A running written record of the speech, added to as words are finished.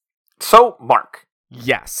So, Mark,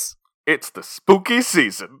 Yes. it's the spooky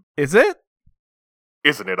season. Is it?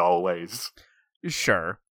 Isn't it always?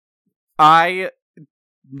 Sure. I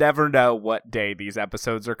never know what day these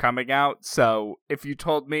episodes are coming out, so if you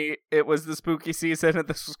told me it was the spooky season and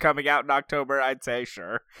this was coming out in October, I'd say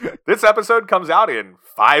sure. This episode comes out in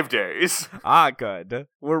 5 days. Good.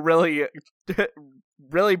 We're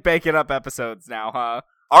really baking up episodes now, huh?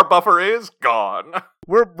 Our buffer is gone.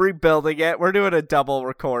 We're rebuilding it. We're doing a double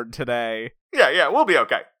record today. Yeah, we'll be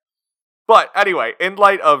okay. But anyway, in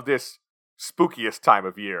light of this spookiest time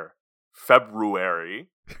of year, February,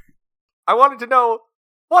 I wanted to know,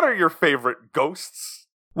 what are your favorite ghosts?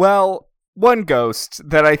 Well, one ghost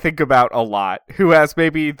that I think about a lot, who has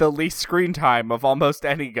maybe the least screen time of almost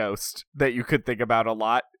any ghost that you could think about a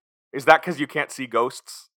lot. Is that because you can't see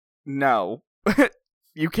ghosts? No.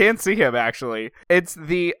 You can see him, actually. It's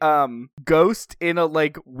the ghost in a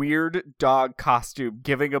weird dog costume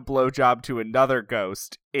giving a blowjob to another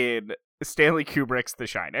ghost in Stanley Kubrick's The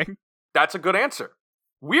Shining. That's a good answer.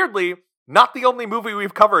 Weirdly, not the only movie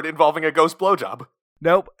we've covered involving a ghost blowjob.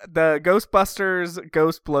 Nope, the Ghostbusters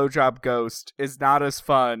Ghost Blowjob Ghost is not as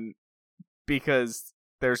fun because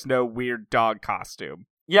there's no weird dog costume.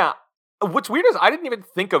 Yeah, what's weird is I didn't even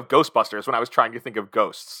think of Ghostbusters when I was trying to think of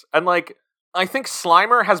ghosts. And I think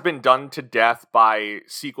Slimer has been done to death by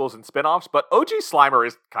sequels and spin-offs, but OG Slimer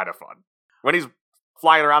is kind of fun. When he's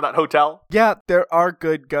flying around that hotel. Yeah, there are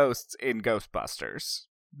good ghosts in Ghostbusters.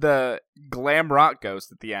 The glam rock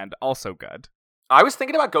ghost at the end, also good. I was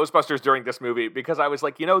thinking about Ghostbusters during this movie because I was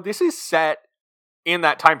like, this is set in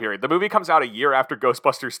that time period. The movie comes out a year after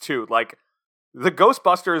Ghostbusters 2. The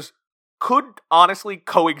Ghostbusters could honestly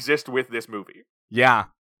coexist with this movie. Yeah.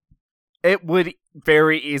 It would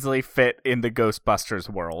very easily fit in the Ghostbusters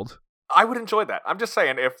world. I would enjoy that. I'm just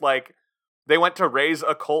saying, if, they went to Ray's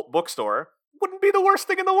Occult Bookstore, wouldn't be the worst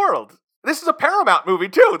thing in the world. This is a Paramount movie,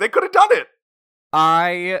 too. They could have done it.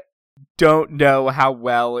 I don't know how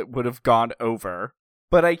well it would have gone over,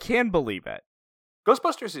 but I can believe it.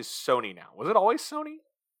 Ghostbusters is Sony now. Was it always Sony?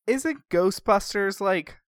 Isn't Ghostbusters,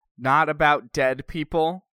 not about dead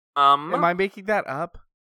people? Am I making that up?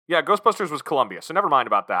 Yeah, Ghostbusters was Columbia, so never mind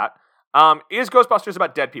about that. Is Ghostbusters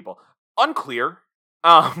about dead people? Unclear.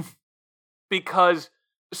 Because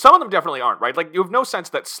some of them definitely aren't, right? You have no sense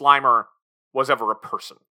that Slimer was ever a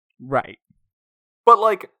person. Right.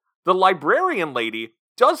 But, the librarian lady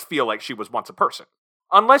does feel like she was once a person.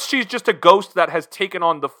 Unless she's just a ghost that has taken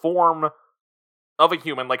on the form of a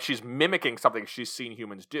human, she's mimicking something she's seen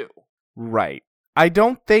humans do. Right. I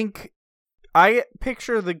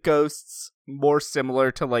picture the ghosts more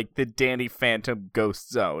similar to, the Danny Phantom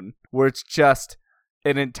Ghost Zone, where it's just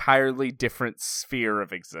an entirely different sphere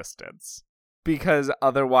of existence. Because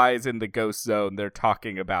otherwise, in the Ghost Zone, they're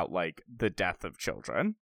talking about, the death of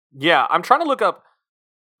children. Yeah, I'm trying to look up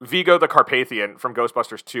Vigo the Carpathian from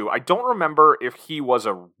Ghostbusters 2. I don't remember if he was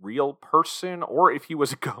a real person or if he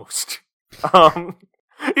was a ghost.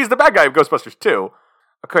 He's the bad guy of Ghostbusters 2.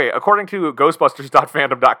 Okay, according to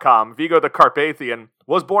Ghostbusters.fandom.com, Vigo the Carpathian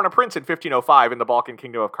was born a prince in 1505 in the Balkan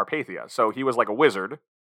kingdom of Carpathia. So he was a wizard,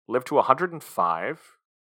 lived to 105,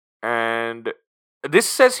 and this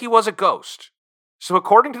says he was a ghost. So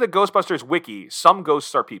according to the Ghostbusters wiki, some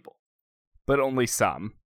ghosts are people. But only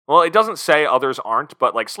some. Well, it doesn't say others aren't,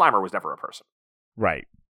 but Slimer was never a person. Right.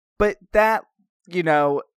 But that,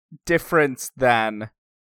 difference then,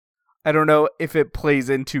 I don't know if it plays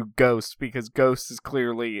into Ghost, because Ghost is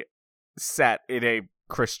clearly set in a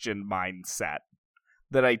Christian mindset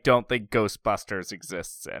that I don't think Ghostbusters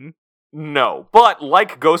exists in. No, but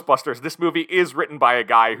like Ghostbusters, this movie is written by a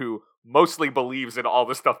guy who mostly believes in all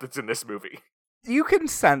the stuff that's in this movie. You can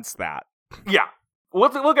sense that. Yeah.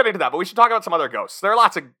 We'll get into that, but we should talk about some other ghosts. There are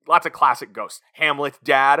lots of classic ghosts. Hamlet's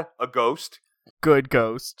dad, a ghost. Good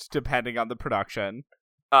ghost, depending on the production.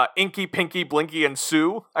 Inky, Pinky, Blinky, and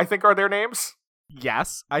Sue, I think are their names.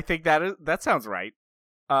 Yes, I think that sounds right.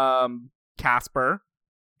 Casper.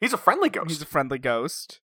 He's a friendly ghost. He's a friendly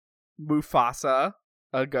ghost. Mufasa,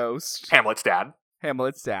 a ghost. Hamlet's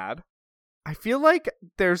dad. I feel like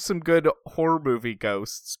there's some good horror movie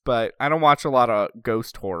ghosts, but I don't watch a lot of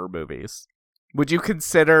ghost horror movies. Would you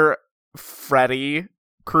consider Freddy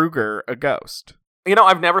Krueger a ghost?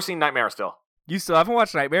 I've never seen Nightmare still. You still haven't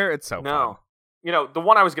watched Nightmare? It's so fun. The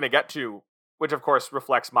one I was going to get to, which of course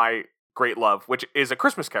reflects my great love, which is A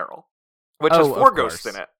Christmas Carol, which has 4 ghosts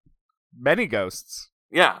in it. Many ghosts.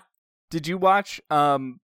 Yeah. Did you watch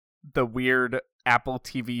the weird Apple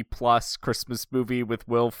TV Plus Christmas movie with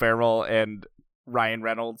Will Ferrell and Ryan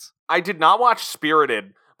Reynolds? I did not watch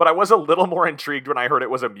Spirited, but I was a little more intrigued when I heard it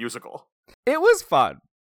was a musical. It was fun.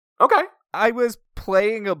 Okay. I was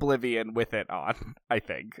playing Oblivion with it on, I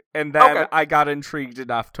think. And then Okay. I got intrigued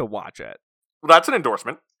enough to watch it. Well, that's an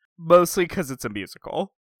endorsement. Mostly because it's a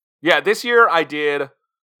musical. Yeah, this year I did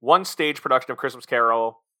one stage production of Christmas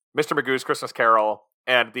Carol, Mr. Magoo's Christmas Carol,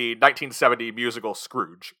 and the 1970 musical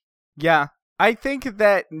Scrooge. Yeah. I think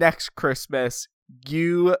that next Christmas,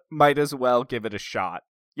 you might as well give it a shot.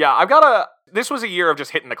 Yeah, this was a year of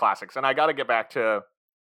just hitting the classics, and I gotta get back to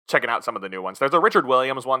checking out some of the new ones. There's a Richard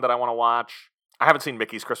Williams one that I want to watch. I haven't seen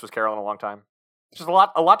Mickey's Christmas Carol in a long time. It's just a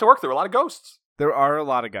lot to work through, a lot of ghosts. There are a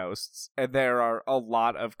lot of ghosts, and there are a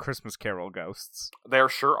lot of Christmas Carol ghosts. There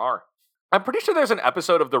sure are. I'm pretty sure there's an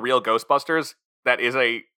episode of The Real Ghostbusters that is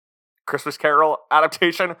a Christmas Carol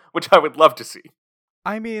adaptation, which I would love to see.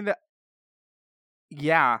 I mean,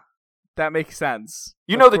 yeah, that makes sense.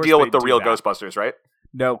 You Of know the course deal they'd with The do Real that. Ghostbusters, right?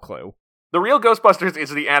 No clue. The Real Ghostbusters is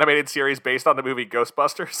the animated series based on the movie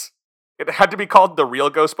Ghostbusters. It had to be called The Real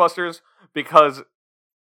Ghostbusters because,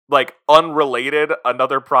 like, unrelated,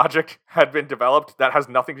 another project had been developed that has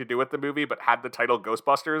nothing to do with the movie but had the title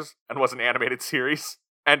Ghostbusters and was an animated series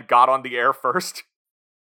and got on the air first.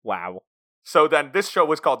 Wow. So then this show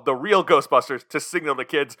was called The Real Ghostbusters to signal to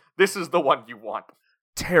kids, this is the one you want.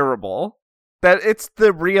 Terrible. That it's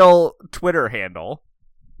the real Twitter handle.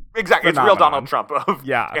 Exactly, it's real Phenomenon. Donald Trump of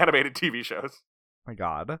Yeah. animated TV shows. My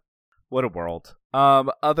god. What a world.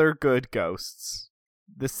 Other good ghosts.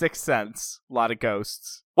 The Sixth Sense. A lot of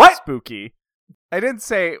ghosts. What? Spooky. I didn't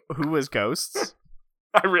say who was ghosts.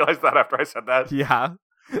 I realized that after I said that. Yeah.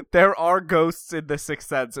 There are ghosts in The Sixth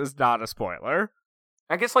Sense is not a spoiler.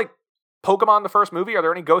 I guess, like, Pokemon, the first movie, are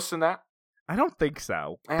there any ghosts in that? I don't think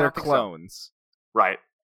so. I don't They're think so. clones. Right.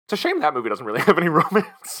 It's a shame that movie doesn't really have any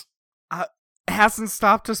romance. It hasn't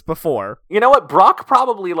stopped us before. You know what? Brock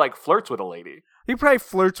probably, like, flirts with a lady. He probably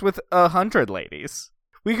flirts with 100 ladies.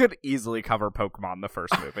 We could easily cover Pokemon the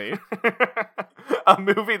first movie. A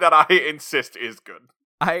movie that I insist is good.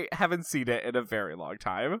 I haven't seen it in a very long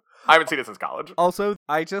time. I haven't seen it since college. Also,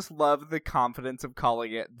 I just love the confidence of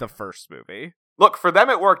calling it the first movie. Look, for them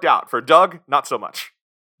it worked out. For Doug, not so much.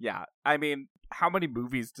 Yeah, I mean, how many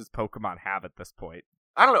movies does Pokemon have at this point?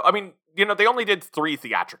 I don't know. I mean, you know, they only did 3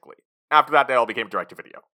 theatrically. After that, they all became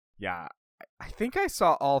direct-to-video. Yeah, I think I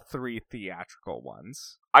saw all 3 theatrical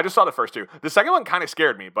ones. I just saw the first 2. The second one kind of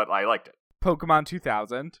scared me, but I liked it. Pokemon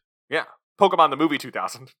 2000. Yeah. Pokemon the movie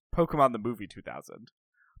 2000. Pokemon the movie 2000.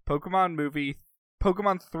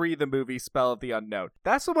 Pokemon 3 the movie Spell of the Unknown.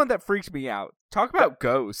 That's the one that freaked me out. Talk about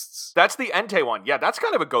ghosts. That's the Entei one. Yeah, that's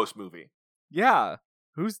kind of a ghost movie. Yeah.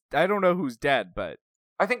 I don't know who's dead, but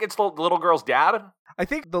I think it's the little girl's dad. I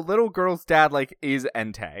think the little girl's dad, like, is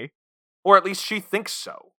Entei. Or at least she thinks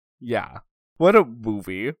so. Yeah. What a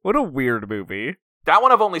movie. What a weird movie. That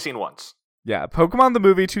one I've only seen once. Yeah, Pokemon the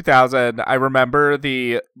movie 2000. I remember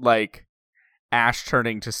the, like, Ash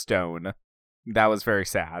turning to stone. That was very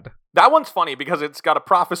sad. That one's funny because it's got a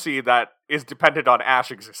prophecy that is dependent on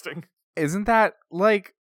Ash existing. Isn't that,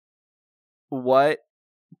 like, what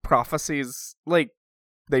prophecies, like,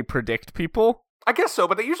 they predict people? I guess so,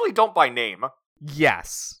 but they usually don't by name.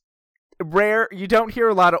 Yes. Rare, you don't hear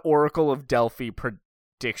a lot of Oracle of Delphi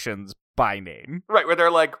predictions by name. Right, where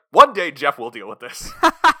they're like, one day Jeff will deal with this.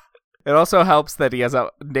 It also helps that he has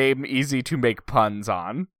a name easy to make puns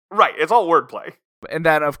on. Right, it's all wordplay. And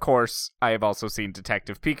then, of course, I have also seen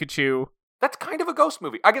Detective Pikachu. That's kind of a ghost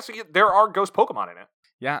movie. I guess there are ghost Pokemon in it.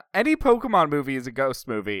 Yeah, any Pokemon movie is a ghost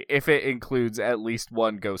movie if it includes at least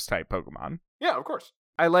one ghost-type Pokemon. Yeah, of course.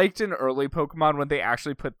 I liked in early Pokemon when they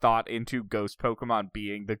actually put thought into ghost Pokemon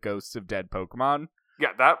being the ghosts of dead Pokemon, Yeah,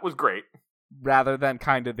 that was great. rather than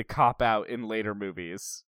kind of the cop-out in later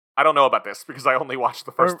movies. I don't know about this because I only watched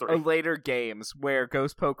the first Or 3. later games where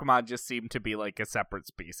ghost Pokemon just seem to be like a separate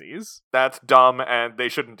species. That's dumb, and they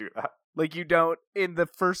shouldn't do that. Like, you don't, in the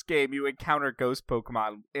first game, you encounter ghost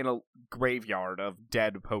Pokemon in a graveyard of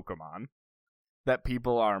dead Pokemon that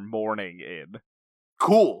people are mourning in.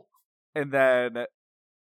 Cool. And then,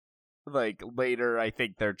 like, later, I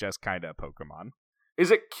think they're just kind of Pokemon.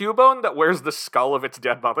 Is it Cubone that wears the skull of its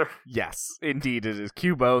dead mother? Yes, indeed, it is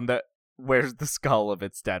Cubone that wears the skull of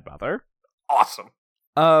its dead mother. Awesome.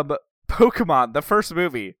 Pokemon, the first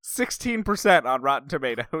movie, 16% on Rotten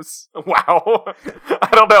Tomatoes. Wow. I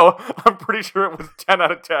don't know. I'm pretty sure it was 10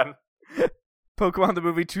 out of 10. Pokemon the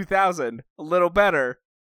movie 2000, a little better,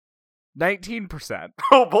 19%.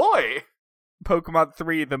 Oh boy. Pokemon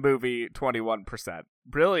 3 the movie, 21%.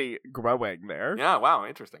 Really growing there. Yeah, wow,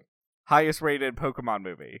 interesting. Highest rated Pokemon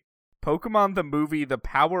movie. Pokemon the movie The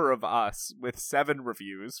Power of Us with 7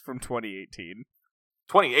 reviews from 2018.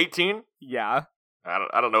 2018? Yeah.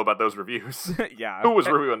 I don't know about those reviews. Yeah. Who was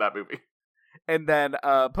reviewing that movie? And then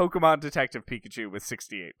Pokemon Detective Pikachu with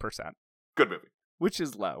 68%. Good movie. Which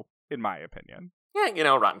is low, in my opinion. Yeah,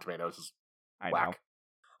 Rotten Tomatoes is I whack. know.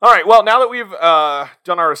 All right, well, now that we've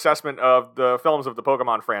done our assessment of the films of the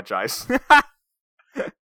Pokemon franchise...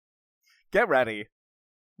 Get ready.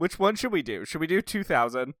 Which one should we do? Should we do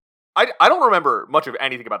 2000? I don't remember much of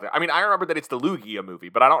anything about that. I mean, I remember that it's the Lugia movie,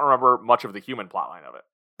 but I don't remember much of the human plotline of it.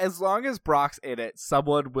 As long as Brock's in it,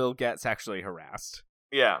 someone will get sexually harassed.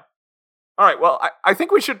 Yeah. All right, well, I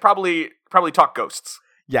think we should probably talk ghosts.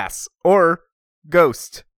 Yes. Or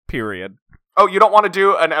Ghost, period. Oh, you don't want to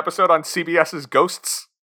do an episode on CBS's Ghosts?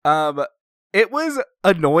 It was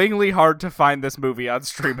annoyingly hard to find this movie on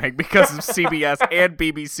streaming because of CBS and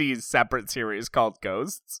BBC's separate series called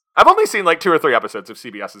Ghosts. I've only seen like 2 or 3 episodes of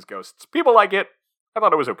CBS's Ghosts. People like it. I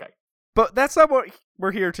thought it was okay. But that's not what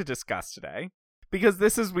we're here to discuss today. Because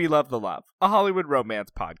this is We Love the Love, a Hollywood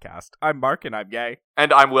romance podcast. I'm Mark and I'm gay.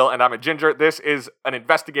 And I'm Will and I'm a ginger. This is an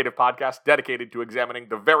investigative podcast dedicated to examining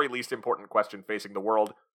the very least important question facing the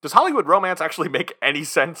world. Does Hollywood romance actually make any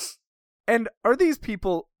sense? And are these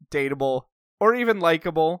people dateable? Or even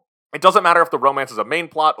likable? It doesn't matter if the romance is a main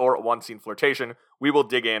plot or a one-scene flirtation. We will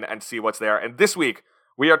dig in and see what's there. And this week,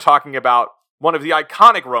 we are talking about one of the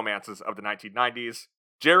iconic romances of the 1990s,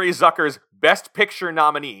 Jerry Zucker's Best Picture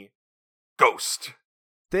nominee, Ghost.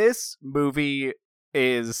 This movie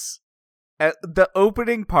is... the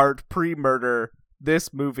opening part, pre-murder,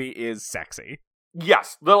 this movie is sexy.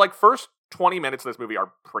 Yes, the first 20 minutes of this movie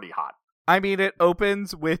are pretty hot. I mean, it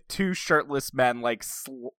opens with 2 shirtless men,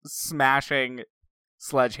 smashing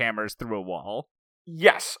sledgehammers through a wall.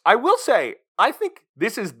 Yes, I will say, I think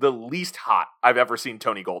this is the least hot I've ever seen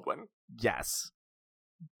Tony Goldwyn. Yes.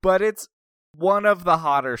 But it's one of the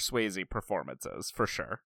hotter Swayze performances, for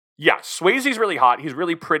sure. Yeah, Swayze's really hot. He's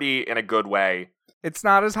really pretty in a good way. It's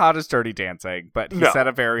not as hot as Dirty Dancing, but he set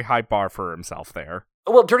a very high bar for himself there.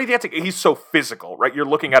 Well, Dirty Dancing, he's so physical, right? You're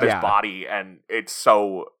looking at his body, and it's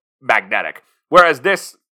so... magnetic. Whereas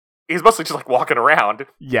this, he's mostly just walking around.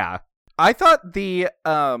 Yeah. I thought the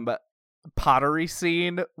pottery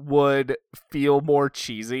scene would feel more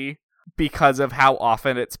cheesy because of how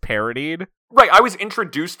often it's parodied. Right, I was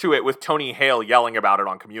introduced to it with Tony Hale yelling about it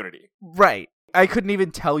on Community. Right. I couldn't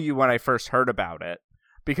even tell you when I first heard about it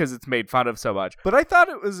because it's made fun of so much. But I thought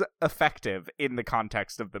it was effective in the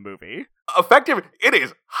context of the movie. Effective? It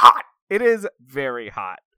is hot. It is very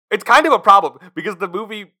hot. It's kind of a problem because the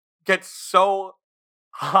movie gets so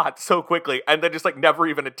hot so quickly and then just never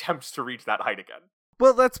even attempts to reach that height again.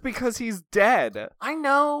 Well, that's because he's dead. I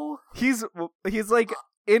know. He's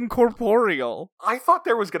incorporeal. I thought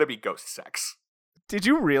there was going to be ghost sex. Did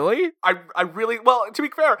you really? I really, well, to be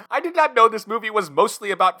fair, I did not know this movie was mostly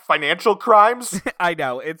about financial crimes. I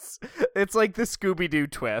know. It's like the Scooby-Doo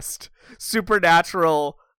twist.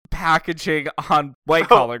 Supernatural packaging on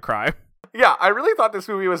white-collar crime. Yeah, I really thought this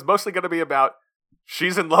movie was mostly going to be about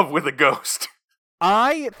she's in love with a ghost.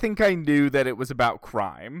 I think I knew that it was about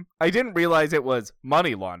crime. I didn't realize it was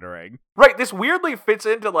money laundering. Right, this weirdly fits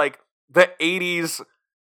into, the 80s,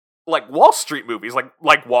 Wall Street movies,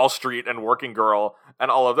 like Wall Street and Working Girl and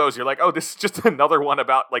all of those. You're like, oh, this is just another one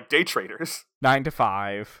about, day traders. 9 to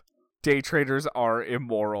 5. Day traders are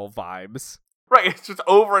immoral vibes. Right, it's just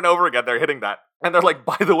over and over again they're hitting that. And they're like,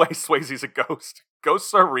 by the way, Swayze's a ghost.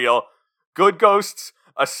 Ghosts are real. Good ghosts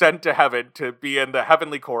ascend to heaven to be in the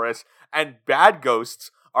heavenly chorus, and bad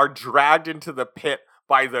ghosts are dragged into the pit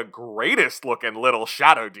by the greatest looking little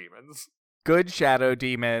shadow demons. Good shadow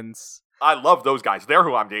demons. I love those guys. They're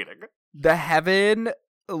who I'm dating. The heaven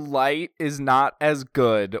light is not as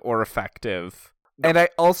good or effective. No. And I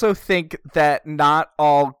also think that not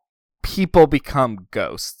all people become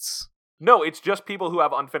ghosts. No, it's just people who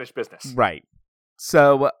have unfinished business. Right.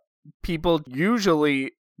 So people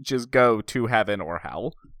usually just go to heaven or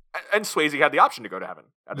hell. And Swayze had the option to go to heaven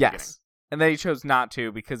at the beginning. And then he chose not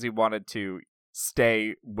to because he wanted to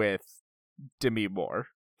stay with Demi Moore.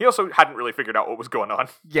 He also hadn't really figured out what was going on.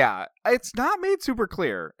 Yeah, it's not made super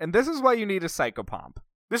clear. And this is why you need a psychopomp.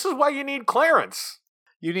 This is why you need Clarence.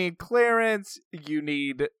 You need Clarence. You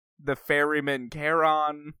need the ferryman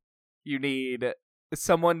Charon. You need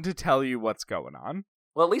someone to tell you what's going on.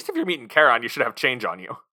 Well, at least if you're meeting Charon, you should have change on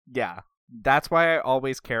you. Yeah, that's why I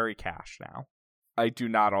always carry cash now. I do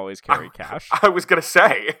not always carry cash. I was going to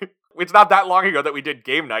say, it's not that long ago that we did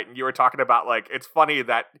game night, and you were talking about, it's funny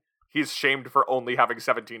that he's shamed for only having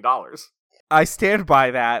 $17. I stand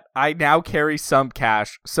by that. I now carry some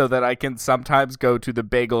cash so that I can sometimes go to the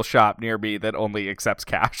bagel shop near me that only accepts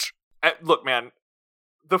cash. Look, man,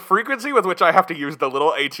 the frequency with which I have to use the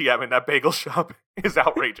little ATM in that bagel shop is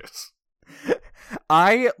outrageous.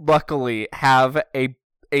 I luckily have a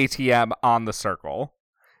ATM on the circle.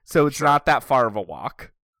 So it's Sure. not that far of a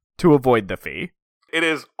walk to avoid the fee. It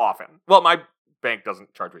is often. Well, my bank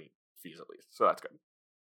doesn't charge me fees at least, so that's good.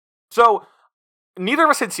 So, neither of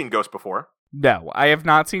us had seen Ghost before. No, I have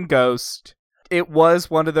not seen Ghost. It was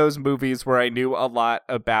one of those movies where I knew a lot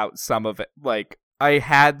about some of it. Like, I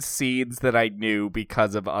had scenes that I knew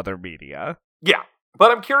because of other media. Yeah,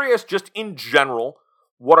 but I'm curious, just in general,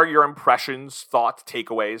 what are your impressions, thoughts,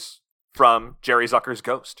 takeaways from Jerry Zucker's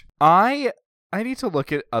Ghost? I need to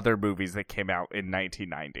look at other movies that came out in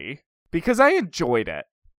 1990 because I enjoyed it.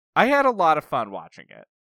 I had a lot of fun watching it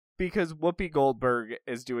because Whoopi Goldberg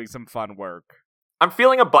is doing some fun work. I'm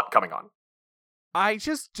feeling a butt coming on. I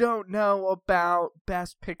just don't know about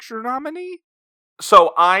Best Picture nominee.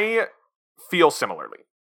 So I feel similarly.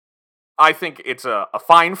 I think it's a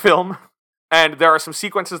fine film, and there are some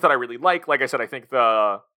sequences that I really like. Like I said, I think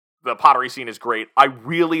the pottery scene is great. I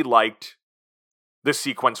really liked the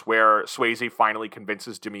sequence where Swayze finally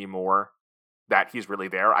convinces Demi Moore that he's really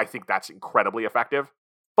there. I think that's incredibly effective.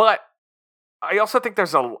 But I also think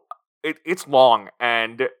it's long,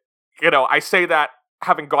 and I say that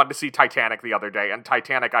having gone to see Titanic the other day, and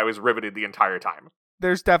Titanic I was riveted the entire time.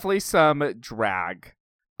 There's definitely some drag.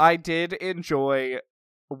 I did enjoy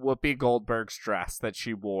Whoopi Goldberg's dress that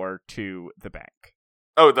she wore to the bank.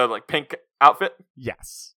 Oh, the pink outfit?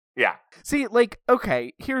 Yes. Yeah. See,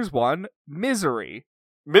 okay, here's one. Misery.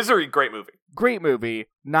 Misery, great movie. Great movie,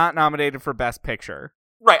 not nominated for Best Picture.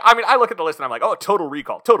 Right. I mean, I look at the list and I'm like, oh, Total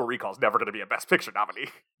Recall. Total Recall's never going to be a Best Picture nominee.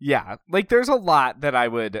 Yeah, there's a lot that I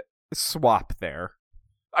would swap there.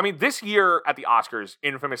 I mean, this year at the Oscars,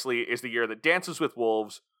 infamously, is the year that Dances with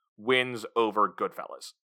Wolves wins over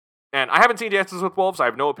Goodfellas. And I haven't seen Dances with Wolves. I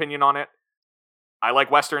have no opinion on it. I like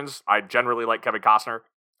Westerns. I generally like Kevin Costner.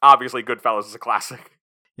 Obviously, Goodfellas is a classic.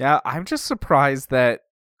 Yeah, I'm just surprised that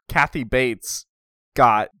Kathy Bates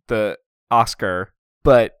got the Oscar,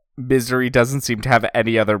 but Misery doesn't seem to have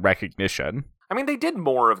any other recognition. I mean, they did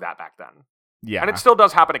more of that back then. Yeah. And it still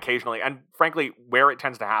does happen occasionally. And frankly, where it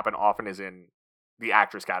tends to happen often is in the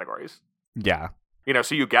actress categories. Yeah.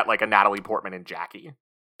 So you get a Natalie Portman and Jackie,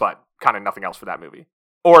 but kind of nothing else for that movie.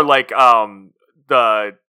 Or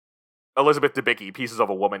the Elizabeth Debicki Pieces of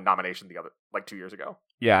a Woman nomination 2 years ago.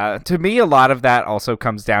 Yeah, to me a lot of that also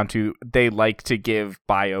comes down to they like to give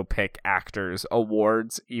biopic actors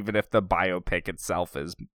awards even if the biopic itself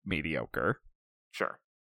is mediocre. Sure.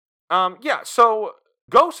 Yeah, so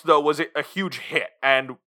Ghost though was a huge hit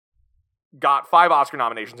and got 5 Oscar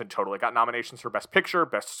nominations in total. It got nominations for Best Picture,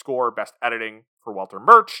 Best Score, Best Editing for Walter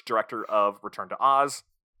Murch, director of Return to Oz,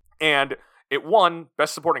 and it won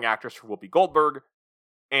Best Supporting Actress for Whoopi Goldberg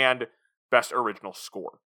and Best Original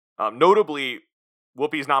Score. Notably,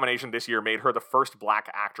 Whoopi's nomination this year made her the first Black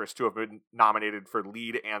actress to have been nominated for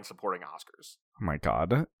lead and supporting Oscars. Oh my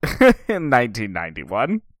god. In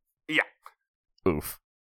 1991? Yeah. Oof.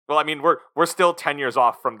 Well, I mean, we're still 10 years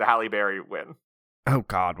off from the Halle Berry win. Oh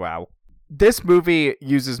god, wow. This movie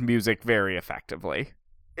uses music very effectively.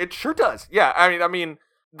 It sure does. Yeah, I mean,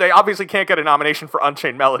 they obviously can't get a nomination for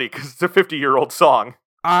Unchained Melody because it's a 50-year-old song.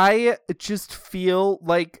 I just feel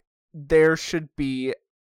like there should be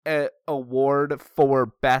an award for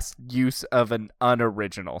best use of an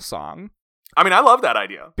unoriginal song. I mean, I love that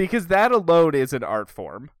idea. Because that alone is an art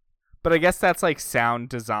form. But I guess that's sound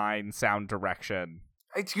design, sound direction.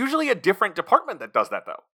 It's usually a different department that does that,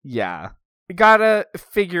 though. Yeah. We gotta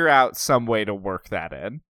figure out some way to work that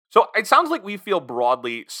in. So it sounds like we feel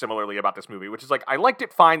broadly similarly about this movie, which is I liked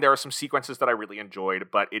it fine. There are some sequences that I really enjoyed,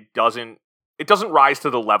 but it doesn't rise to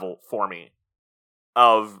the level for me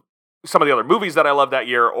of some of the other movies that I loved that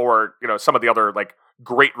year or, some of the other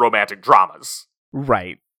great romantic dramas.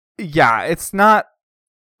 Right. Yeah, it's not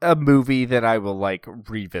a movie that I will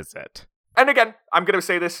revisit. And again, I'm going to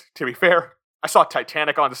say this to be fair. I saw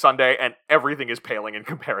Titanic on Sunday and everything is paling in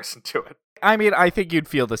comparison to it. I mean, I think you'd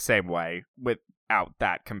feel the same way without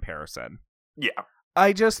that comparison. Yeah.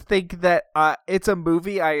 I just think that it's a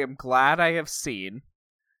movie I am glad I have seen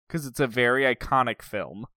because it's a very iconic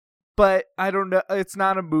film. But I don't know, it's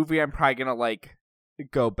not a movie I'm probably going to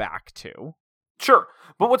go back to. Sure.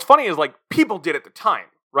 But what's funny is people did at the time,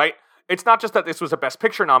 right? It's not just that this was a Best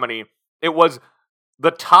Picture nominee. It was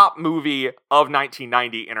the top movie of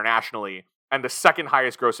 1990 internationally and the second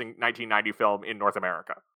highest grossing 1990 film in North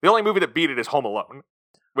America. The only movie that beat it is Home Alone,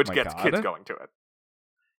 which gets kids going to it.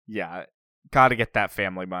 Yeah. Gotta get that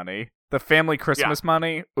family money. The family Christmas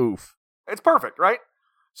money, oof. It's perfect, right?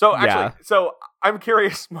 So actually, so I'm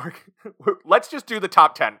curious, Mark, let's just do the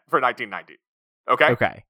top 10 for 1990. Okay?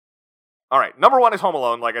 Okay. All right. Number 1 is Home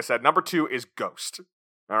Alone, like I said. Number 2 is Ghost.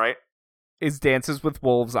 All right? Is Dances with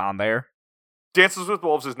Wolves on there? Dances with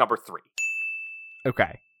Wolves is number 3.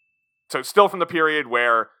 Okay. So still from the period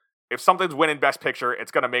where if something's winning Best Picture,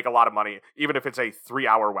 it's going to make a lot of money, even if it's a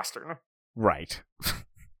 3-hour Western. Right.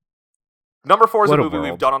 Number 4 is What a a movie we've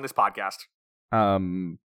world. done on this podcast.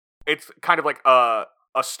 It's kind of like a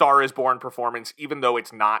Star is Born performance, even though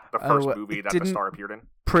it's not the first movie that the star appeared in.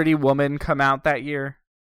 Pretty Woman come out that year?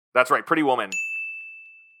 That's right, Pretty Woman.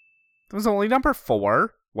 It was only number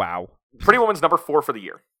 4? Wow. Pretty Woman's number 4 for the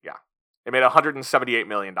year. Yeah. It made $178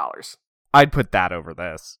 million. I'd put that over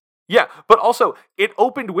this. Yeah, but also, it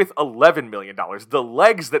opened with $11 million. The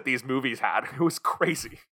legs that these movies had, it was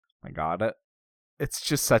crazy. My God. It's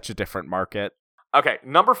just such a different market. Okay,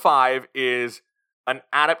 number 5 is an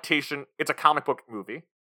adaptation. It's a comic book movie,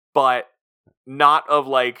 but not of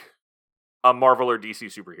like a Marvel or DC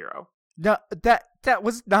superhero. No, that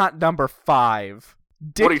was not number 5.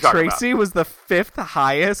 What are you Dick talking Tracy was the 5th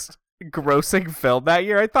highest grossing film that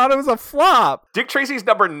year. I thought it was a flop. Dick Tracy's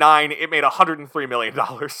number 9. It made $103 million.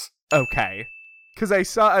 Okay.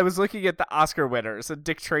 Because I was looking at the Oscar winners, and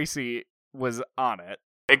Dick Tracy was on it.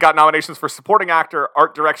 It got nominations for supporting actor,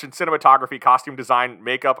 art direction, cinematography, costume design,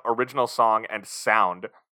 makeup, original song, and sound.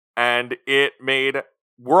 And it made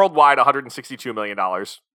worldwide $162 million.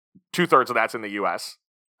 2/3 of that's in the US.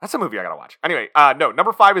 That's a movie I gotta watch. Anyway, no,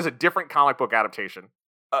 number 5 is a different comic book adaptation.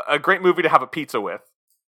 A great movie to have a pizza with.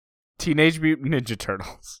 Teenage Mutant Ninja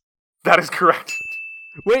Turtles. That is correct.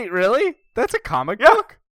 Wait, really? That's a comic Yeah.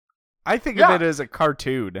 book? I think of it as a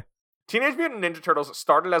cartoon. Teenage Mutant Ninja Turtles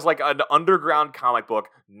started as like an underground comic book,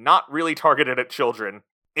 not really targeted at children.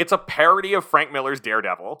 It's a parody of Frank Miller's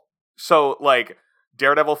Daredevil. So, like,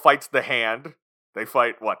 Daredevil fights the hand. They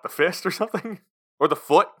fight, the fist or something? Or the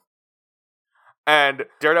foot? And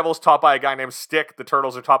Daredevil's taught by a guy named Stick. The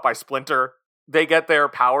Turtles are taught by Splinter. They get their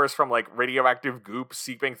powers from, like, radioactive goop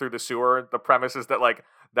seeping through the sewer. The premise is that, like,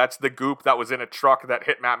 that's the goop that was in a truck that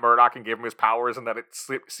hit Matt Murdock and gave him his powers, and that it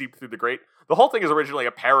seeped through the grate. The whole thing is originally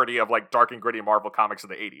a parody of, like, dark and gritty Marvel comics of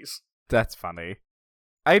the 80s. That's funny.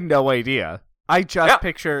 I had no idea. I just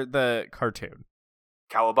picture the cartoon.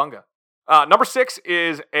 Cowabunga. Number 6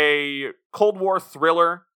 is a Cold War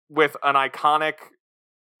thriller with an iconic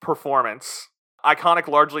performance. Iconic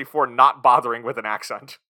largely for not bothering with an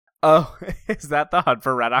accent. Oh, is that The Hunt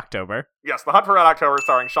for Red October? Yes, The Hunt for Red October,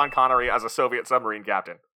 starring Sean Connery as a Soviet submarine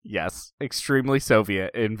captain. Yes, extremely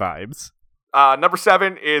Soviet in vibes. Number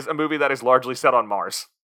 7 is a movie that is largely set on Mars.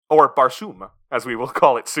 Or Barsoom, as we will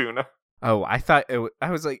call it soon. Oh, I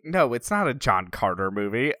was like, no, it's not a John Carter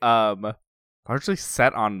movie. Largely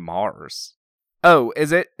set on Mars. Oh,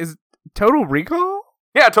 is Total Recall?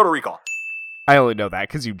 Yeah, Total Recall. I only know that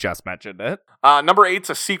because you just mentioned it. Number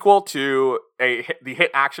 8's a sequel to the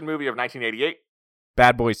hit action movie of 1988.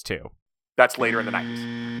 Bad Boys 2. That's later in the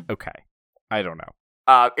 90s. Okay. I don't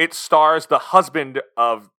know. It stars the husband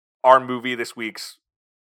of our movie this week's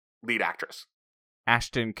lead actress.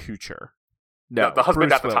 Ashton Kutcher. No, the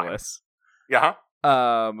husband Bruce at the Willis. time.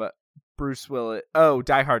 Yeah. Bruce Willis. Oh,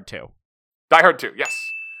 Die Hard 2. Die Hard 2, yes.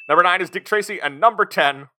 Number 9 is Dick Tracy, and number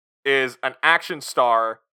 10 is an action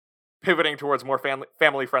star pivoting towards more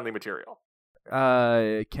family-friendly material.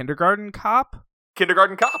 Kindergarten Cop?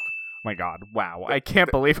 Kindergarten Cop. Oh my God, wow. I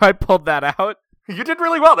can't believe I pulled that out. You did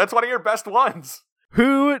really well. That's one of your best ones.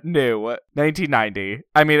 Who knew? 1990.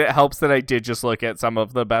 I mean, it helps that I did just look at some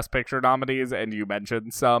of the Best Picture nominees, and you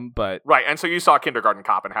mentioned some, but... Right, and so you saw Kindergarten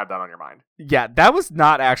Cop and had that on your mind. Yeah, that was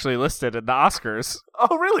not actually listed in the Oscars.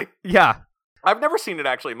 Oh, really? Yeah. I've never seen it,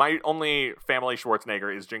 actually. My only family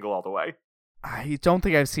Schwarzenegger is Jingle All the Way. I don't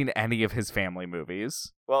think I've seen any of his family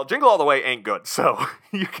movies. Well, Jingle All the Way ain't good, so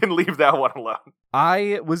you can leave that one alone.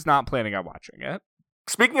 I was not planning on watching it.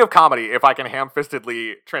 Speaking of comedy, if I can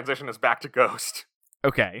ham-fistedly transition us back to Ghost.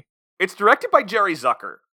 Okay. It's directed by Jerry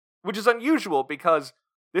Zucker, which is unusual because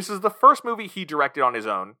this is the first movie he directed on his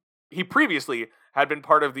own. He previously had been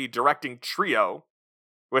part of the directing trio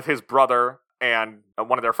with his brother and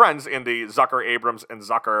one of their friends in the Zucker, Abrams, and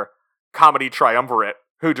Zucker comedy triumvirate,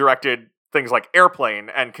 who directed things like Airplane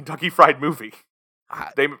and Kentucky Fried Movie.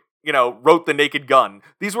 They, wrote The Naked Gun.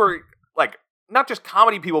 These were, like, not just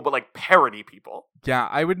comedy people, but, like, parody people. Yeah,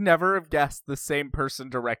 I would never have guessed the same person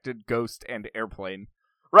directed Ghost and Airplane.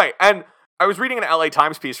 Right, and I was reading an LA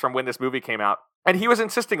Times piece from when this movie came out, and he was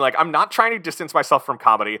insisting, like, I'm not trying to distance myself from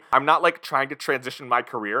comedy. I'm not, like, trying to transition my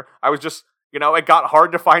career. I was just, it got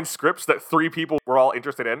hard to find scripts that 3 people were all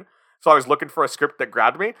interested in. So I was looking for a script that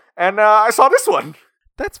grabbed me, and I saw this one.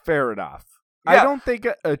 That's fair enough. Yeah. I don't think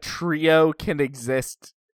a trio can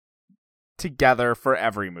exist together for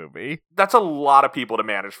every movie. That's a lot of people to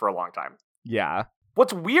manage for a long time. Yeah.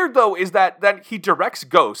 What's weird, though, is that he directs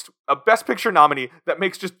Ghost, a Best Picture nominee that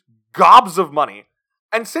makes just gobs of money.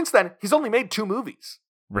 And since then, he's only made 2 movies.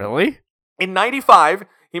 Really? In 95,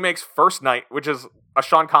 he makes First Knight, which is a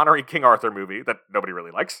Sean Connery King Arthur movie that nobody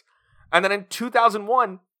really likes. And then in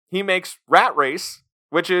 2001, he makes Rat Race,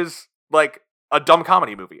 which is like a dumb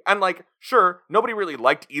comedy movie. And like, sure, nobody really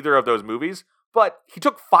liked either of those movies, but he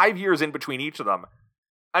took 5 years in between each of them.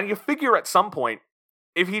 And you figure at some point,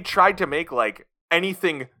 if he tried to make like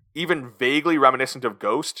anything even vaguely reminiscent of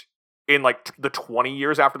Ghost in like the 20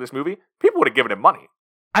 years after this movie, people would have given him money.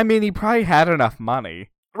 I mean, he probably had enough money.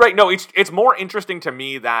 Right, no, it's more interesting to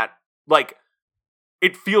me that, like,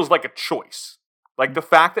 it feels like a choice. Like, the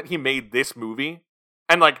fact that he made this movie,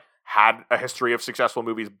 and, like, had a history of successful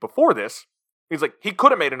movies before this, he's like, he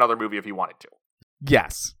could have made another movie if he wanted to.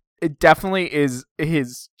 Yes. It definitely is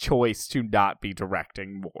his choice to not be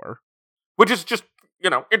directing more. Which is just,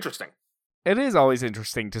 interesting. It is always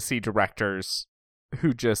interesting to see directors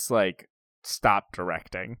who just, like, stop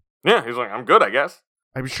directing. Yeah, he's like, I'm good, I guess.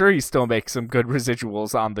 I'm sure he still makes some good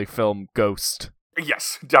residuals on the film Ghost.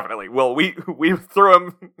 Yes, definitely. Well, we threw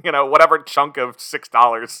him, whatever chunk of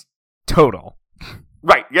 $6. Total.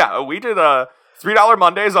 Right, yeah. We did $3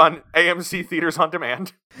 Mondays on AMC Theaters on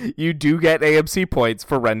Demand. You do get AMC points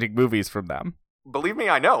for renting movies from them. Believe me,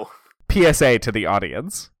 I know. PSA to the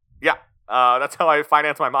audience. Yeah, that's how I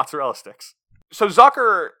finance my mozzarella sticks. So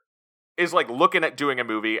Zucker is like looking at doing a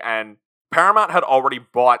movie, and Paramount had already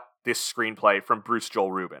bought this screenplay from Bruce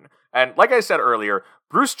Joel Rubin. And like I said earlier,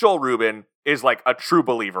 Bruce Joel Rubin is like a true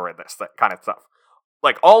believer in this kind of stuff.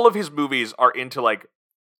 Like all of his movies are into like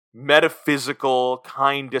metaphysical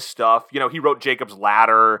kind of stuff. He wrote Jacob's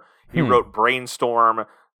Ladder. He wrote Brainstorm,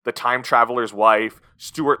 The Time Traveler's Wife,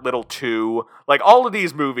 Stuart Little 2. Like all of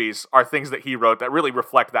these movies are things that he wrote that really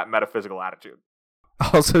reflect that metaphysical attitude.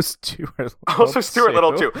 Also Stuart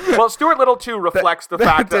Little 2. Well, Stuart Little 2 reflects the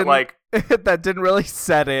fact that, like... that didn't really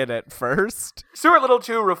set in at first. Stuart Little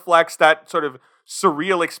 2 reflects that sort of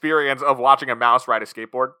surreal experience of watching a mouse ride a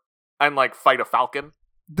skateboard and, like, fight a falcon.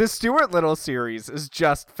 The Stuart Little series is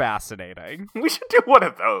just fascinating. We should do one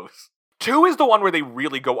of those. 2 is the one where they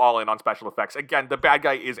really go all in on special effects. Again, the bad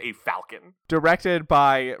guy is a falcon. Directed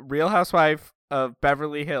by Real Housewife of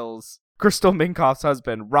Beverly Hills, Crystal Minkoff's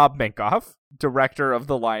husband, Rob Minkoff, director of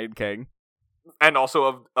The Lion King. And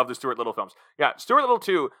also of the Stuart Little films. Yeah, Stuart Little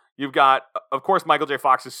 2, you've got, of course, Michael J.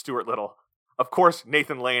 Fox as Stuart Little. Of course,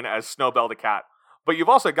 Nathan Lane as Snowbell the cat. But you've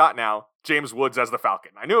also got now James Woods as the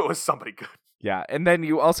Falcon. I knew it was somebody good. Yeah, and then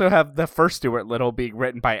you also have the first Stuart Little being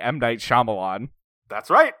written by M. Night Shyamalan.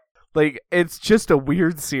 That's right. Like, it's just a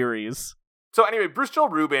weird series. So anyway, Bruce Joel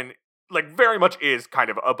Rubin, like, very much is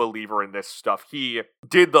kind of a believer in this stuff. He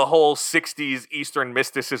did the whole 60s Eastern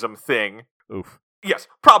mysticism thing. Oof. Yes,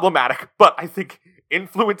 problematic, but I think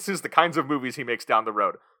influences the kinds of movies he makes down the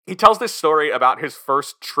road. He tells this story about his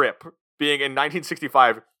first trip being in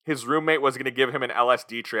 1965. His roommate was going to give him an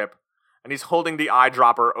LSD trip, and he's holding the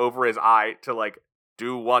eyedropper over his eye to, like,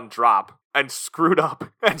 do one drop, and screwed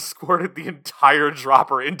up and squirted the entire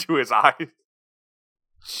dropper into his eye.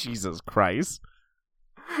 Jesus Christ.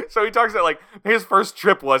 So he talks about, like, his first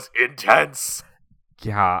trip was intense.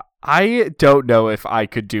 Yeah, I don't know if I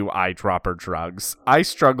could do eyedropper drugs. I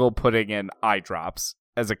struggle putting in eye drops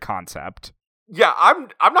as a concept. Yeah,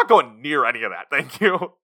 I'm not going near any of that, thank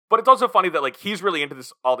you. But it's also funny that, like, he's really into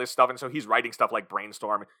all this stuff, and so he's writing stuff like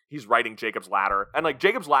Brainstorm. He's writing Jacob's Ladder. And, like,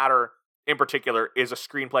 Jacob's Ladder, in particular, is a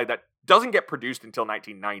screenplay that doesn't get produced until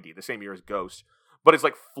 1990, the same year as Ghost. But it's,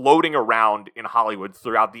 like, floating around in Hollywood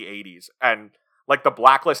throughout the 80s. And, like, the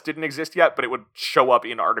blacklist didn't exist yet, but it would show up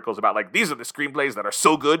in articles about, like, these are the screenplays that are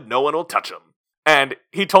so good, no one will touch them. And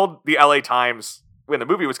he told the LA Times, when the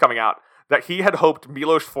movie was coming out, that he had hoped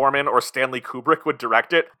Milos Forman or Stanley Kubrick would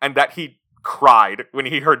direct it, and that he cried when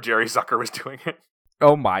he heard Jerry Zucker was doing it.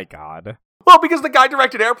 Oh my god. Well, because the guy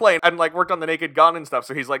directed Airplane and, like, worked on The Naked Gun and stuff,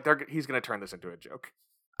 so he's like, he's going to turn this into a joke.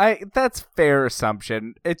 That's fair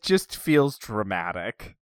assumption. It just feels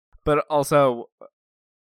dramatic. But also,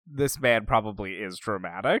 this man probably is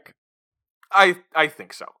dramatic. I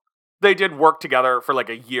think so. They did work together for, like,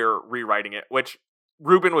 a year rewriting it, which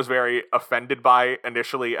Rubin was very offended by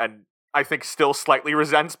initially, and I think still slightly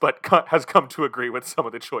resents, but has come to agree with some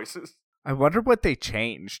of the choices. I wonder what they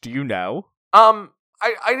changed. Do you know? I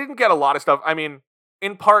didn't get a lot of stuff. I mean,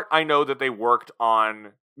 in part, I know that they worked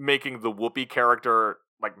on making the Whoopi character,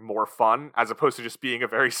 like, more fun, as opposed to just being a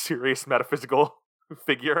very serious metaphysical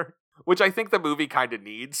figure, which I think the movie kind of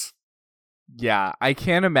needs. Yeah, I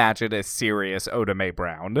can't imagine a serious Oda Mae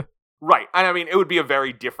Brown. Right, and I mean, it would be a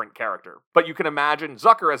very different character. But you can imagine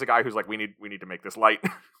Zucker as a guy who's like, we need to make this light.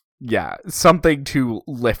 Yeah, something to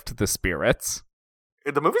lift the spirits.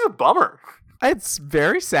 The movie's a bummer. It's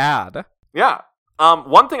very sad. Yeah.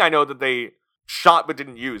 One thing I know that they shot but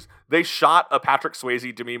didn't use, they shot a Patrick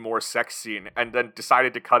Swayze Demi Moore sex scene and then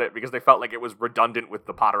decided to cut it because they felt like it was redundant with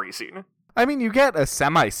the pottery scene. I mean, you get a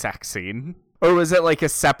semi-sex scene. Or was it like a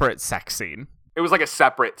separate sex scene? It was like a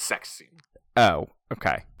separate sex scene. Oh,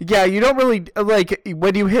 okay. Yeah, you don't really, like,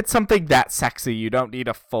 when you hit something that sexy, you don't need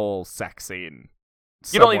a full sex scene.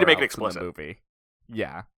 You don't need to make it explicit. Movie.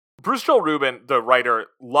 Yeah. Bruce Joel Rubin, the writer,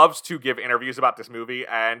 loves to give interviews about this movie,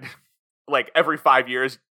 and like every 5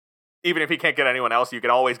 years, even if he can't get anyone else, you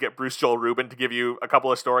can always get Bruce Joel Rubin to give you a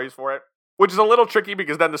couple of stories for it, which is a little tricky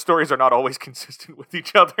because then the stories are not always consistent with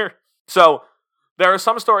each other. So there are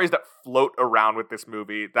some stories that float around with this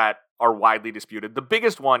movie that are widely disputed. The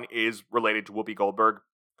biggest one is related to Whoopi Goldberg,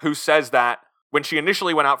 who says that when she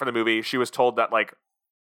initially went out for the movie, she was told that, like,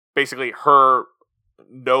 basically her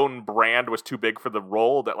known brand was too big for the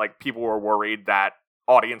role, that, like, people were worried that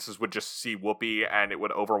audiences would just see Whoopi and it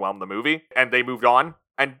would overwhelm the movie, and they moved on.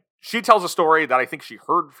 And she tells a story that I think she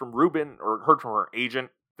heard from Rubin, or heard from her agent,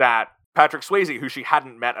 that Patrick Swayze, who she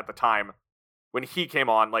hadn't met at the time, when he came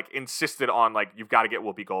on, like, insisted on, like, you've got to get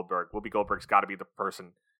Whoopi Goldberg. Whoopi Goldberg's got to be the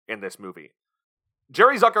person in this movie.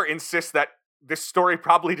 Jerry Zucker insists that this story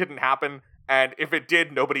probably didn't happen, and if it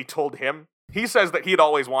did, nobody told him. He says that he had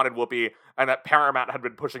always wanted Whoopi, and that Paramount had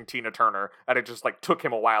been pushing Tina Turner, and it just, like, took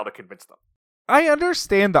him a while to convince them. I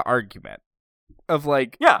understand the argument of,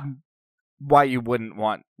 like, yeah, why you wouldn't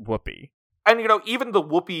want Whoopi. And, you know, even the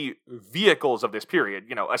Whoopi vehicles of this period,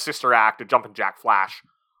 you know, a Sister Act, a Jumpin' Jack Flash,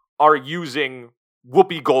 are using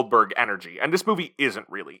Whoopi Goldberg energy. And this movie isn't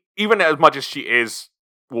really. Even as much as she is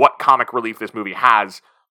what comic relief this movie has,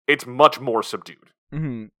 it's much more subdued.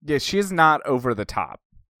 Mm-hmm. Yeah, she is not over the top.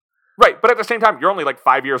 Right, but at the same time, you're only like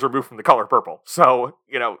 5 years removed from The Color Purple. So,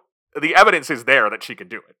 you know, the evidence is there that she can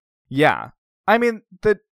do it. Yeah. I mean,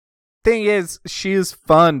 the thing is, she is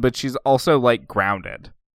fun, but she's also, like,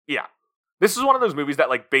 grounded. Yeah. This is one of those movies that,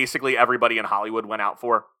 like, basically everybody in Hollywood went out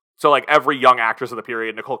for. So, like, every young actress of the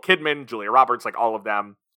period, Nicole Kidman, Julia Roberts, like, all of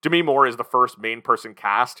them. Demi Moore is the first main person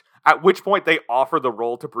cast, at which point they offer the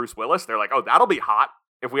role to Bruce Willis. They're like, oh, that'll be hot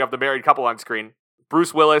if we have the married couple on screen.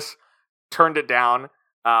 Bruce Willis turned it down,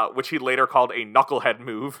 which he later called a knucklehead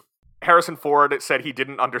move. Harrison Ford said he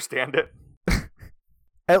didn't understand it.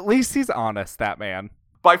 At least he's honest, that man.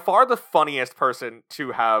 By far the funniest person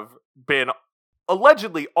to have been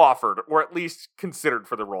allegedly offered, or at least considered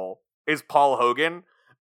for the role, is Paul Hogan.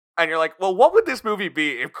 And you're like, well, what would this movie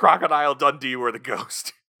be if Crocodile Dundee were the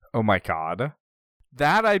ghost? Oh my god.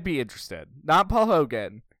 That I'd be interested. Not Paul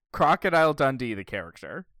Hogan. Crocodile Dundee, the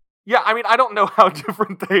character. Yeah, I mean, I don't know how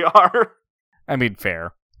different they are. I mean,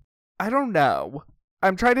 fair. I don't know.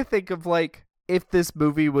 I'm trying to think of, like, if this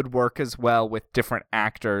movie would work as well with different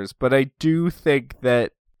actors, but I do think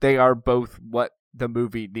that they are both what the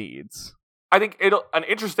movie needs. I think an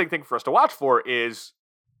interesting thing for us to watch for is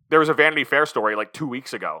there was a Vanity Fair story like 2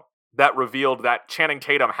 weeks ago that revealed that Channing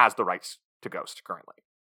Tatum has the rights to Ghost currently.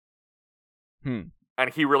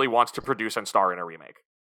 And he really wants to produce and star in a remake.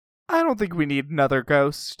 I don't think we need another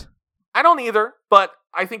Ghost. I don't either, but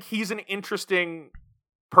I think he's an interesting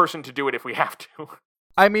person to do it if we have to.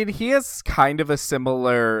 I mean, he has kind of a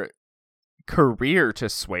similar career to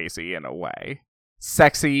Swayze in a way.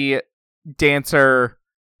 Sexy, dancer,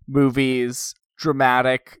 movies,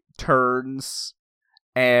 dramatic turns,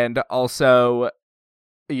 and also,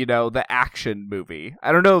 you know, the action movie.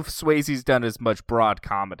 I don't know if Swayze's done as much broad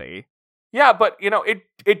comedy. Yeah, but, you know,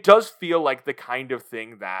 it does feel like the kind of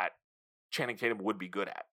thing that Channing Tatum would be good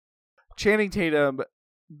at. Channing Tatum,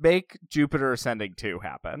 make Jupiter Ascending 2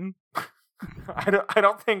 happen. I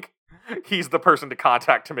don't think he's the person to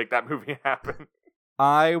contact to make that movie happen.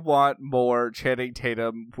 I want more Channing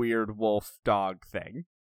Tatum weird wolf dog thing.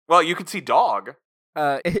 Well, you could see Dog.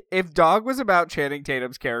 If Dog was about Channing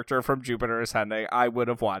Tatum's character from Jupiter Ascending, I would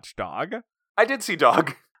have watched Dog. I did see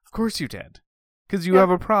Dog. Of course you did. Because you have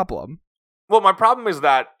a problem. Well, my problem is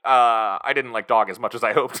that I didn't like Dog as much as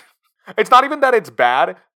I hoped. It's not even that it's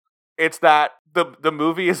bad. It's that the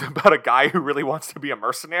movie is about a guy who really wants to be a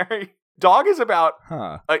mercenary. Dog is about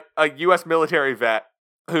a U.S. military vet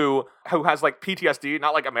who has, like, PTSD,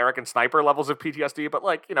 not like American Sniper levels of PTSD, but,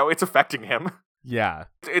 like, you know, it's affecting him. Yeah.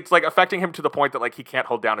 It's like affecting him to the point that, like, he can't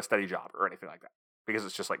hold down a steady job or anything like that because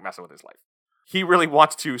it's just, like, messing with his life. He really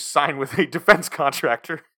wants to sign with a defense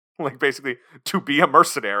contractor, like, basically to be a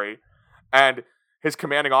mercenary, and his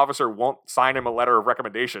commanding officer won't sign him a letter of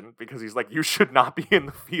recommendation because he's like, you should not be in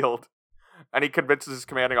the field. And he convinces his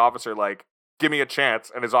commanding officer, like, give me a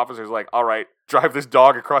chance. And his officer's like, all right, drive this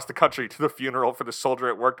dog across the country to the funeral for the soldier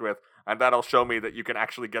it worked with, and that'll show me that you can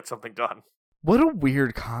actually get something done. What a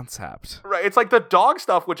weird concept. Right, it's like the dog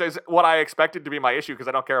stuff, which is what I expected to be my issue because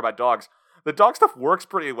I don't care about dogs. The dog stuff works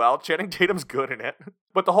pretty well. Channing Tatum's good in it.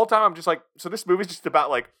 But the whole time I'm just like, so this movie's just about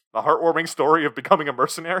like a heartwarming story of becoming a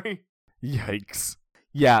mercenary? Yikes.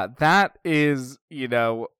 Yeah, that is,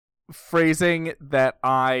 phrasing that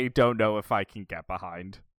I don't know if I can get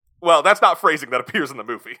behind. Well, that's not phrasing that appears in the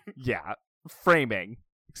movie. Yeah, framing.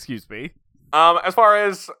 Excuse me. As far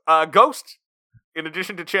as Ghost, in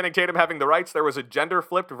addition to Channing Tatum having the rights, there was a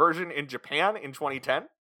gender-flipped version in Japan in 2010.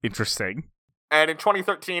 Interesting. And in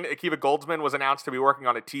 2013, Akiva Goldsman was announced to be working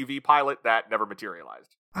on a TV pilot that never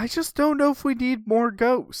materialized. I just don't know if we need more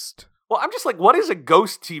Ghost. Well, I'm just like, what is a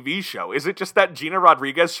Ghost TV show? Is it just that Gina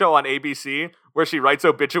Rodriguez show on ABC where she writes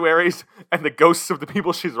obituaries and the ghosts of the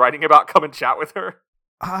people she's writing about come and chat with her?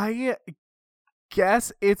 I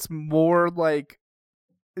guess it's more like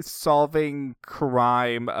solving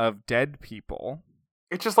crime of dead people.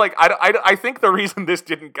 It's just like, I think the reason this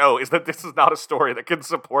didn't go is that this is not a story that can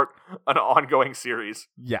support an ongoing series.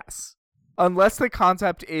 Yes. Unless the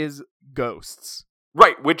concept is ghosts.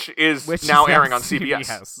 Right, which is now airing on CBS.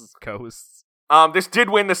 CBS Ghosts. This did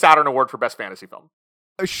win the Saturn Award for Best Fantasy Film.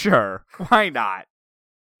 Sure, why not?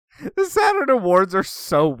 The Saturn Awards are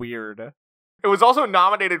so weird. It was also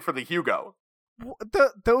nominated for the Hugo.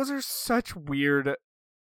 Those are such weird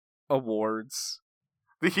awards.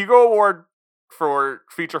 The Hugo Award for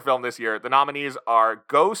feature film this year, the nominees are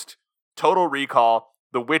Ghost, Total Recall,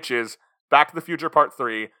 The Witches, Back to the Future Part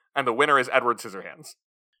 3, and the winner is Edward Scissorhands.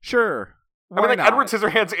 Sure. I mean, like, Edward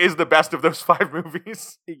Scissorhands is the best of those 5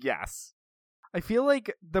 movies. Yes. I feel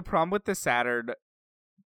like the problem with the Saturn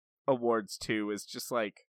Awards, too, is just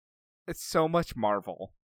like, it's so much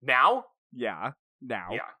Marvel. Now? Yeah, now.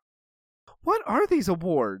 Yeah. What are these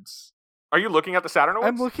awards? Are you looking at the Saturn Awards?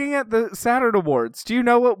 I'm looking at the Saturn Awards. Do you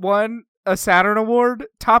know what won a Saturn Award?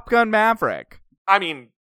 Top Gun Maverick. I mean,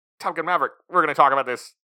 Top Gun Maverick, we're going to talk about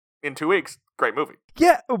this in 2 weeks. Great movie.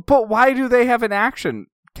 Yeah, but why do they have an action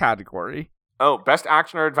category? Oh, Best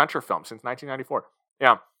Action or Adventure Film since 1994.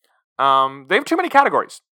 Yeah. They have too many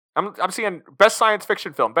categories. I'm seeing Best Science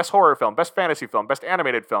Fiction Film, Best Horror Film, Best Fantasy Film, Best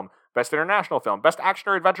Animated Film, Best International Film, Best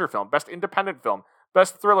Action or Adventure Film, Best Independent Film,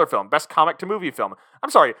 Best Thriller Film, Best Comic to Movie Film.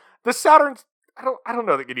 I'm sorry, the Saturn's... I don't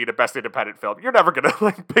know that you need a Best Independent Film. You're never gonna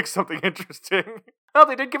pick something interesting. Oh,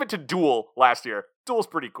 they did give it to Duel last year. Duel's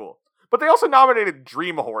pretty cool. But they also nominated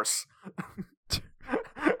Dream Horse.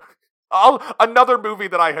 Another movie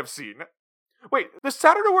that I have seen. Wait, the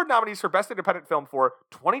Saturn Award nominees for Best Independent Film for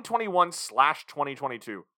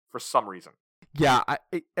 2021/2022 for some reason. Yeah,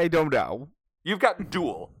 I don't know. You've got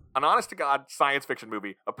Duel, an honest-to-God science fiction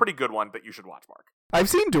movie, a pretty good one that you should watch, Mark. I've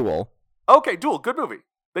seen Duel. Okay, Duel, good movie.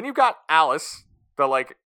 Then you've got Alice, the,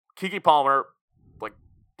 Keke Palmer,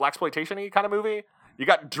 blaxploitation-y kind of movie. You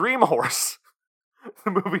got Dream Horse,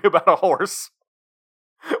 the movie about a horse,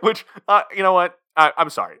 which, you know what?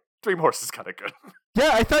 I'm sorry. Dream Horse is kind of good.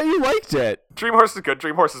 Yeah, I thought you liked it. Dream Horse is good.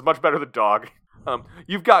 Dream Horse is much better than Dog.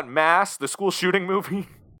 You've got Mass, the school shooting movie.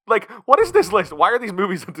 What is this list? Why are these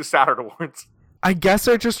movies at the Saturn Awards? I guess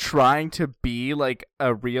they're just trying to be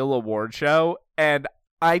a real award show, and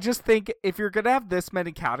I just think if you're gonna have this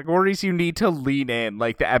many categories, you need to lean in,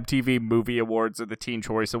 like the MTV Movie Awards or the Teen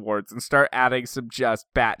Choice Awards, and start adding some just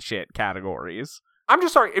batshit categories. I'm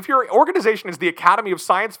just sorry, if your organization is the Academy of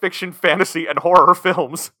Science Fiction, Fantasy, and Horror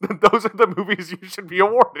Films, then those are the movies you should be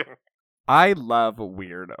awarding. I love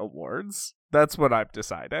weird awards. That's what I'm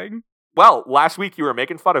deciding. Well, last week you were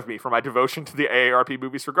making fun of me for my devotion to the AARP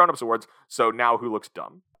Movies for Grown-Ups Awards, so now who looks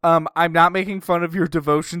dumb? I'm not making fun of your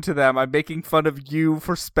devotion to them. I'm making fun of you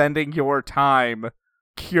for spending your time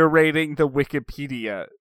curating the Wikipedia.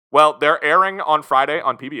 Well, they're airing on Friday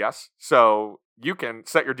on PBS, so you can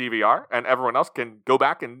set your DVR, and everyone else can go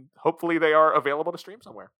back, and hopefully they are available to stream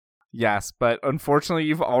somewhere. Yes, but unfortunately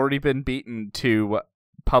you've already been beaten to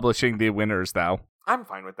publishing the winners, though. I'm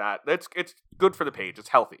fine with that. It's good for the page. It's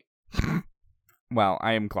healthy. Well,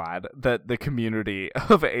 I am glad that the community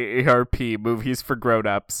of AARP Movies for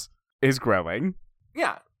Grown-Ups is growing.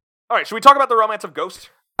 Yeah. All right, should we talk about The Romance of Ghost?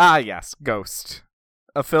 Ah, yes, Ghost.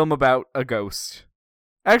 A film about a ghost.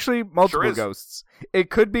 Actually, multiple Sure ghosts. It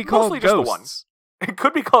could be called Mostly Ghosts. just the one. It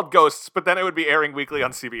could be called Ghosts, but then it would be airing weekly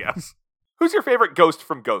on CBS. Who's your favorite ghost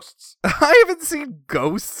from Ghosts? I haven't seen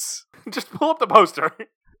Ghosts. Just pull up the poster.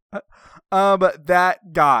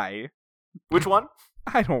 That guy. Which one?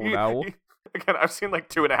 I don't know. Again, I've seen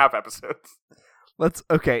 2.5 episodes.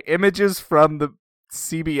 Okay, images from the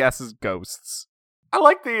CBS's Ghosts. I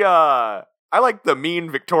like the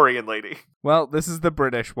mean Victorian lady. Well, this is the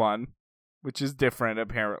British one, which is different,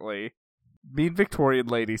 apparently. Mean Victorian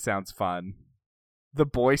lady sounds fun. The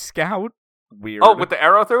Boy Scout? weird. Oh, with the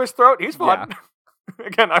arrow through his throat? He's fun. Yeah.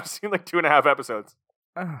 Again, I've seen like 2.5 episodes.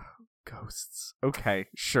 Ghosts. Okay,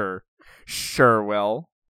 sure. Sure, Will.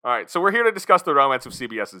 All right, so we're here to discuss the romance of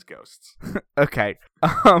CBS's Ghosts. Okay.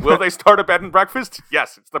 Will they start a bed and breakfast?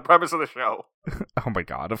 Yes, it's the premise of the show. Oh my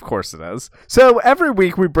god, of course it is. So every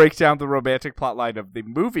week we break down the romantic plotline of the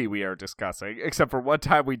movie we are discussing, except for one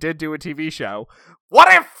time we did do a TV show. What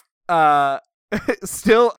if?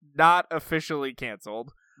 Still not officially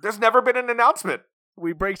canceled. There's never been an announcement.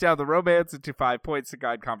 We break down the romance into 5 points to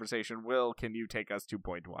guide conversation. Will, can you take us to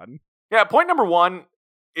point 1? Yeah, point number 1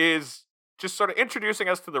 is just sort of introducing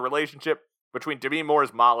us to the relationship between Demi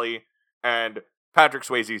Moore's Molly and Patrick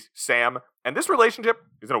Swayze's Sam. And this relationship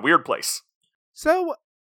is in a weird place. So,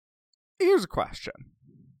 here's a question.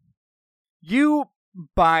 You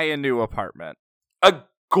buy a new apartment. A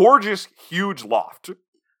gorgeous, huge loft.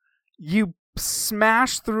 You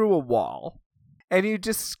smash through a wall. And you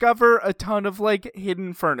discover a ton of, like,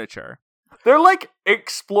 hidden furniture. They're like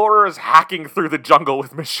explorers hacking through the jungle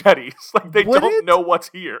with machetes. Like, they don't know what's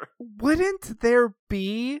here. Wouldn't there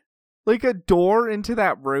be, like, a door into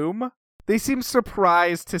that room? They seem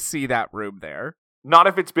surprised to see that room there. Not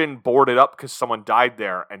if it's been boarded up because someone died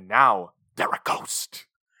there, and now they're a ghost.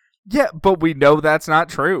 Yeah, but we know that's not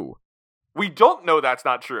true. We don't know that's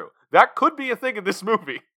not true. That could be a thing in this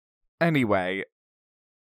movie. Anyway,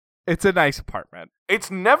 it's a nice apartment. It's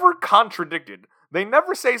never contradicted. They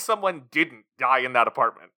never say someone didn't die in that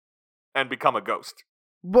apartment and become a ghost.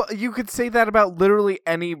 Well, you could say that about literally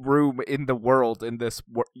any room in the world in this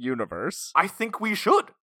universe. I think we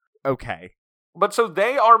should. Okay. But so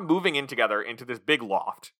they are moving in together into this big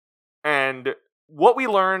loft. And what we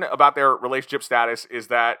learn about their relationship status is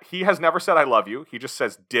that he has never said I love you. He just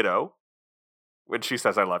says ditto when she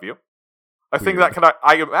says I love you. A thing that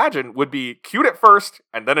I imagine would be cute at first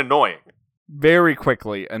and then annoying. Very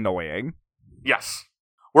quickly annoying. Yes.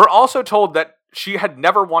 We're also told that she had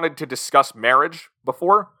never wanted to discuss marriage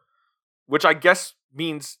before, which I guess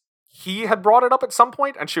means he had brought it up at some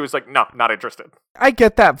point, and she was like, no, not interested. I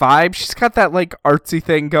get that vibe. She's got that, like, artsy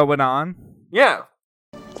thing going on. Yeah.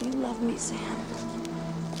 Do you love me, Sam?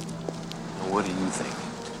 What do you think?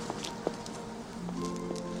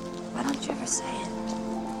 Why don't you ever say it?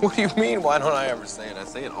 What do you mean, why don't I ever say it? I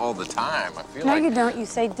say it all the time. I feel No, like... you don't. You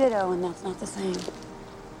say ditto, and that's not the same.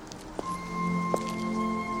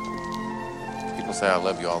 People say I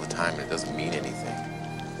love you all the time, and it doesn't mean anything.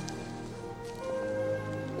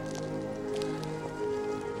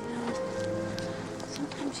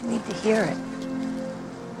 Sometimes you need to hear it.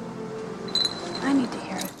 I need to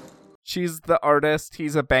hear it. She's the artist.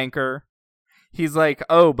 He's a banker. He's like,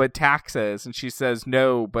 oh, but taxes. And she says,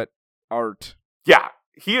 no, but art. Yeah.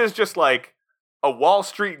 He is just like a Wall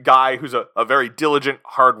Street guy who's a very diligent,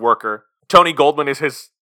 hard worker. Tony Goldwyn is his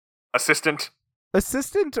assistant.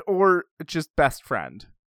 Assistant or just best friend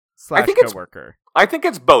 / coworker? I think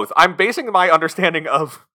it's both. I'm basing my understanding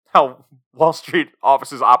of how Wall Street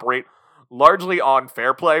offices operate largely on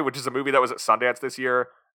Fair Play, which is a movie that was at Sundance this year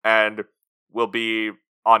and will be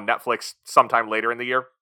on Netflix sometime later in the year.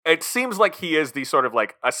 It seems like he is the sort of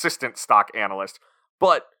like assistant stock analyst,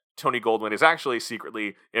 but Tony Goldwyn is actually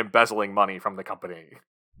secretly embezzling money from the company.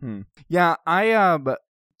 Yeah, I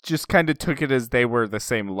just kind of took it as they were the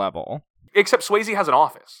same level. Except Swayze has an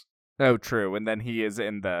office. Oh, true. And then he is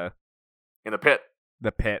in the pit.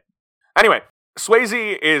 The pit. Anyway,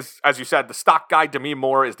 Swayze is, as you said, the stock guy. Demi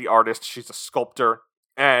Moore is the artist. She's a sculptor.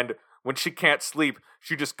 And when she can't sleep,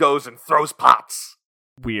 she just goes and throws pots.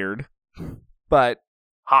 Weird. But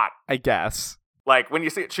hot, I guess. Like, when you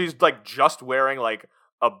see it, she's like just wearing like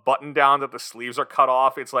a button down that the sleeves are cut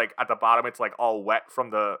off. It's like at the bottom, it's like all wet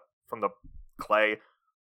from the clay.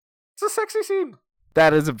 It's a sexy scene.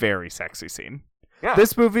 That is a very sexy scene. Yeah.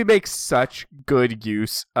 This movie makes such good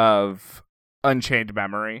use of Unchained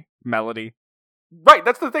Melody. Right,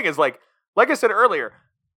 that's the thing is like I said earlier,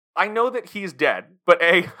 I know that he's dead, but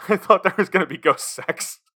A, I thought there was going to be ghost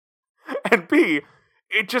sex. And B,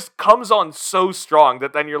 it just comes on so strong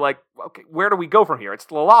that then you're like, okay, where do we go from here? It's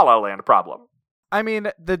the La La Land problem. I mean,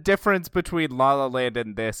 the difference between La La Land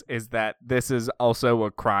and this is that this is also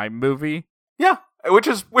a crime movie. Yeah, which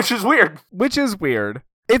is weird. Which is weird.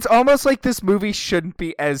 It's almost like this movie shouldn't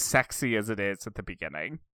be as sexy as it is at the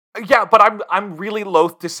beginning. Yeah, but I'm really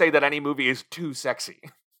loath to say that any movie is too sexy.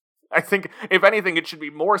 I think, if anything, it should be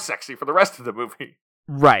more sexy for the rest of the movie.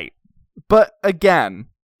 Right. But again,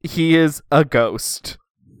 he is a ghost.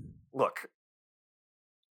 Look,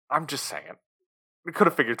 I'm just saying. We could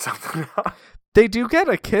have figured something out. They do get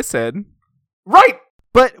a kiss in. Right!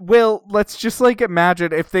 But, Will, let's just, like,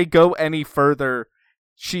 imagine if they go any further,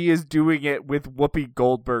 she is doing it with Whoopi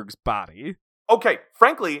Goldberg's body. Okay,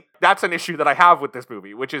 frankly, that's an issue that I have with this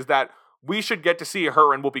movie, which is that we should get to see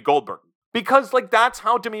her and Whoopi Goldberg. Because, like, that's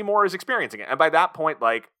how Demi Moore is experiencing it. And by that point,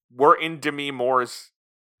 like, we're in Demi Moore's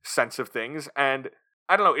sense of things, and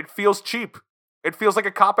I don't know, it feels cheap. It feels like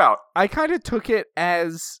a cop-out. I kind of took it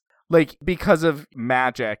as, like, because of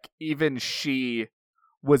magic, even she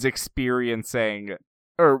was experiencing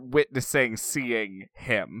or witnessing seeing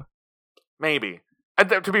him. Maybe. And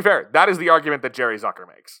to be fair, that is the argument that Jerry Zucker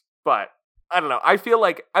makes. But, I don't know, I feel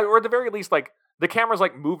like, or at the very least, like, the camera's,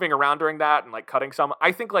 like, moving around during that and, like, cutting some.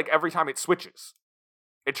 I think, like, every time it switches,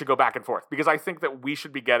 it should go back and forth. Because I think that we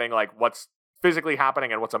should be getting, like, what's physically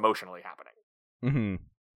happening and what's emotionally happening. Mm-hmm.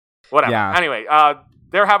 Whatever. Yeah. Anyway,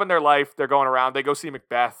 they're having their life. They're going around. They go see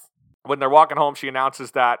Macbeth. When they're walking home, she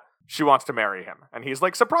announces that she wants to marry him. And he's,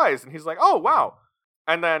 like, surprised. And he's like, oh, wow.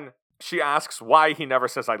 And then she asks why he never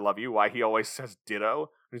says I love you, why he always says ditto.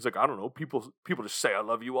 And he's like, I don't know. People just say I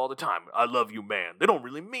love you all the time. I love you, man. They don't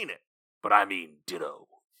really mean it. But I mean ditto.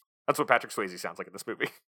 That's what Patrick Swayze sounds like in this movie.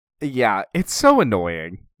 Yeah, it's so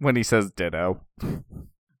annoying when he says ditto.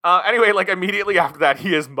 Anyway, like, immediately after that,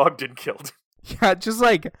 he is mugged and killed. Yeah, just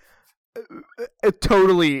like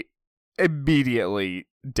totally immediately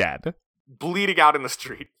dead. Bleeding out in the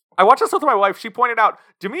street. I watched this with my wife. She pointed out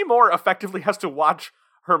Demi Moore effectively has to watch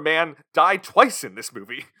her man die twice in this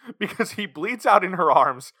movie because he bleeds out in her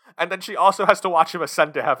arms, and then she also has to watch him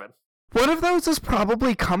ascend to heaven. One of those is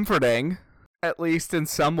probably comforting, at least in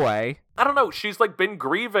some way. I don't know. She's, like, been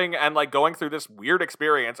grieving and, like, going through this weird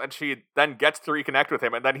experience, and she then gets to reconnect with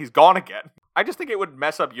him, and then he's gone again. I just think it would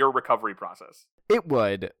mess up your recovery process. It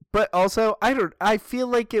would, but also I feel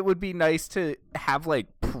like it would be nice to have, like,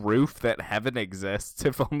 proof that heaven exists,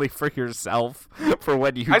 if only for yourself, for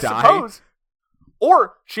when you die. I suppose.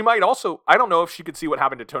 Or she might also, I don't know if she could see what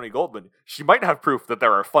happened to Tony Goldwyn. She might have proof that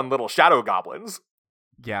there are fun little shadow goblins.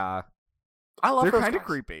 Yeah. I love They're those kind of guys.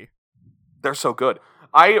 creepy. They're so good.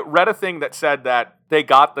 I read a thing that said that they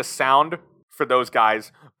got the sound for those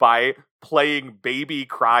guys by playing baby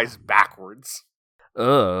cries backwards.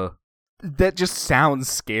 Ugh. That just sounds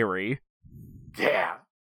scary. Yeah.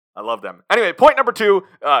 I love them. Anyway, point number 2,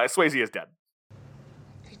 Swayze is dead.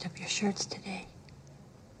 Picked up your shirts today.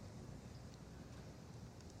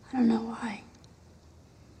 I don't know why.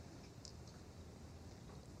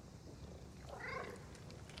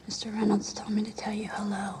 Mr. Reynolds told me to tell you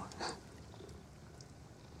hello.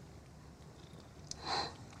 I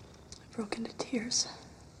broke into tears.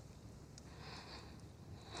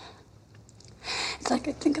 It's like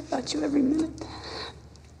I think about you every minute.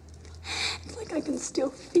 It's like I can still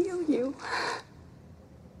feel you.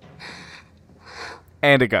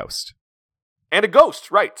 And a ghost. And a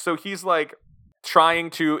ghost, right. So he's, like, trying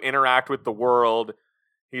to interact with the world.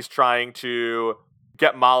 He's trying to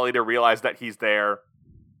get Molly to realize that he's there,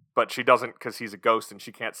 but she doesn't because he's a ghost and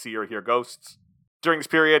she can't see or hear ghosts. During this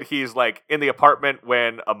period, he's, like, in the apartment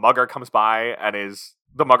when a mugger comes by and is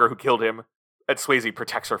the mugger who killed him. And Swayze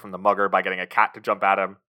protects her from the mugger by getting a cat to jump at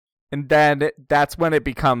him. And then that's when it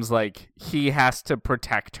becomes, like, he has to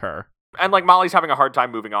protect her. And, like, Molly's having a hard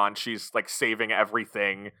time moving on. She's, like, saving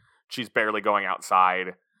everything. She's barely going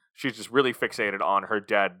outside. She's just really fixated on her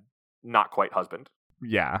dead, not quite husband.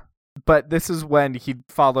 Yeah. But this is when he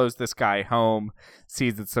follows this guy home,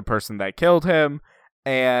 sees it's the person that killed him,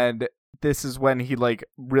 and this is when he, like,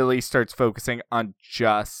 really starts focusing on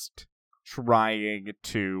just trying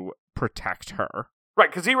to protect her. Right,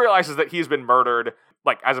 because he realizes that he's been murdered,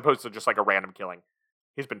 like, as opposed to just, like, a random killing.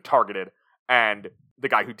 He's been targeted, and the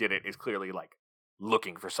guy who did it is clearly, like,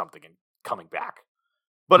 looking for something and coming back.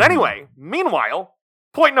 But anyway, meanwhile,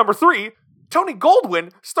 point number 3, Tony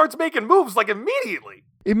Goldwyn starts making moves, like, immediately.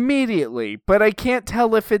 Immediately, but I can't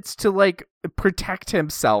tell if it's to, like, protect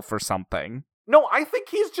himself or something. No, I think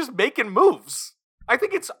he's just making moves. I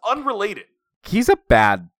think it's unrelated. He's a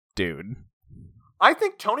bad dude. I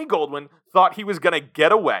think Tony Goldwyn thought he was going to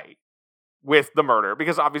get away with the murder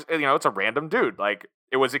because obviously, you know, it's a random dude. Like,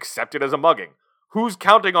 it was accepted as a mugging. Who's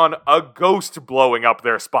counting on a ghost blowing up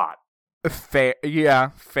their spot? Fair.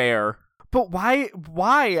 Yeah, fair. But why?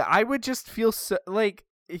 I would just feel so, like,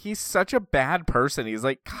 he's such a bad person. He's,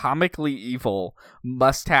 like, comically evil,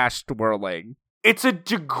 mustache twirling. It's a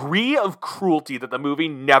degree of cruelty that the movie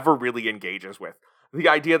never really engages with. The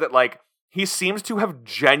idea that, like, he seems to have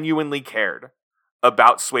genuinely cared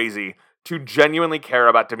about Swayze, to genuinely care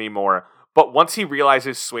about Demi Moore, but once he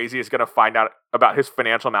realizes Swayze is going to find out about his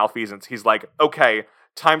financial malfeasance, he's like, okay,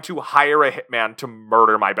 time to hire a hitman to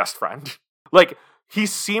murder my best friend. Like, he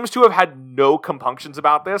seems to have had no compunctions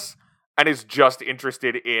about this, and is just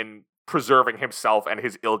interested in preserving himself and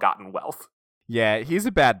his ill-gotten wealth. Yeah, he's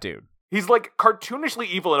a bad dude. He's like cartoonishly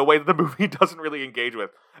evil in a way that the movie doesn't really engage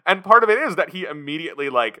with. And part of it is that he immediately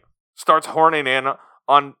like starts horning in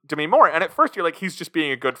on Demi Moore. And at first you're like, he's just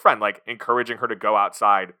being a good friend, like encouraging her to go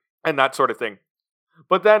outside and that sort of thing.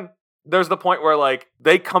 But then there's the point where like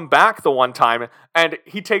they come back the one time and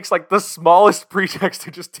he takes like the smallest pretext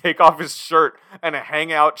to just take off his shirt and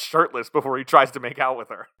hang out shirtless before he tries to make out with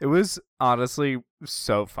her. It was honestly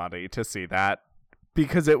so funny to see that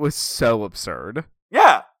because it was so absurd.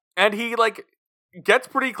 Yeah. And he like gets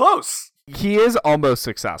pretty close. He is almost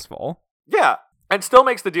successful. Yeah. And still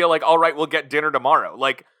makes the deal like, all right, we'll get dinner tomorrow.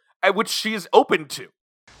 Like, which she's open to.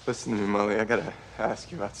 Listen to me, Molly. I gotta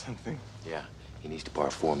ask you about something. Yeah, he needs to borrow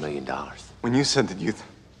 $4 million. When you said that you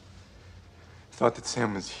thought that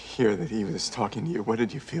Sam was here, that he was talking to you, what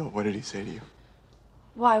did you feel? What did he say to you?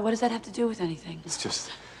 Why? What does that have to do with anything? It's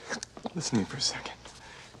just, listen to me for a second.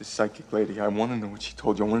 This psychic lady, I want to know what she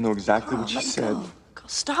told you. I want to know exactly what she let me said. Go.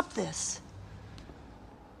 Stop this.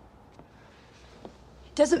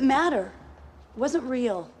 It doesn't matter. It wasn't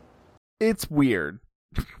real. It's weird.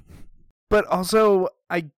 But also,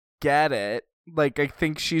 I get it. Like, I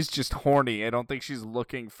think she's just horny. I don't think she's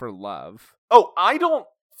looking for love. Oh, I don't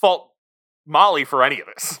fault Molly for any of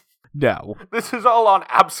this. No. This is all on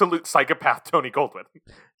absolute psychopath Tony Goldwyn.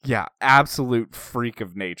 Yeah, absolute freak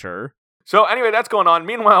of nature. So anyway, that's going on.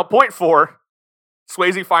 Meanwhile, point 4,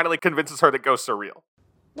 Swayze finally convinces her that ghosts are real.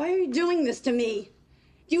 Why are you doing this to me?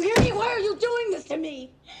 You hear me? Why are you doing this to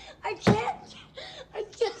me? I can't. I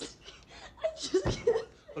just can't.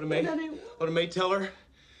 Oda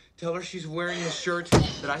tell her she's wearing the shirt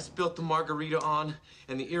that I spilt the margarita on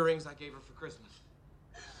and the earrings I gave her for Christmas.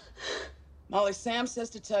 Molly, Sam says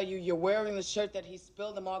to tell you you're wearing the shirt that he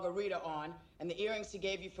spilled the margarita on and the earrings he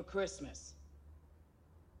gave you for Christmas.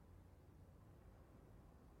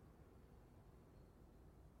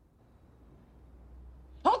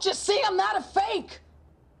 Don't you see I'm not a fake?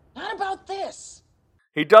 Not about this.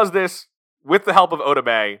 He does this with the help of Oda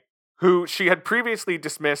Mae, who she had previously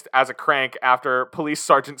dismissed as a crank after Police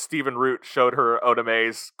Sergeant Stephen Root showed her Oda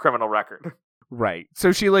Mae's criminal record. Right.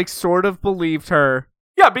 So she, like, sort of believed her.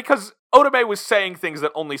 Yeah, because Oda Mae was saying things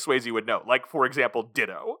that only Swayze would know. Like, for example,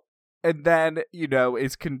 ditto. And then, you know,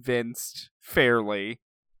 is convinced fairly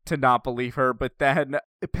to not believe her. But then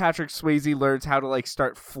Patrick Swayze learns how to, like,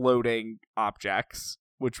 start floating objects,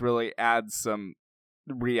 which really adds some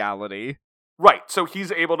reality. Right, so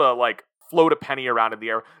he's able to, like, float a penny around in the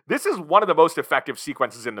air. This is one of the most effective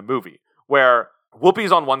sequences in the movie, where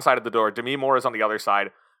Whoopi's on one side of the door, Demi Moore is on the other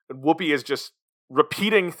side, and Whoopi is just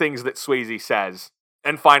repeating things that Swayze says.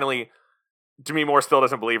 And finally, Demi Moore still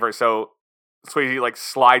doesn't believe her, so Swayze, like,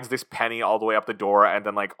 slides this penny all the way up the door and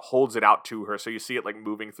then, like, holds it out to her, so you see it, like,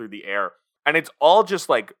 moving through the air. And it's all just,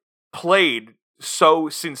 like, played so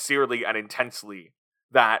sincerely and intensely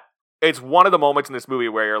that it's one of the moments in this movie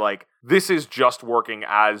where you're like, this is just working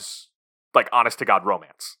as, like, honest-to-God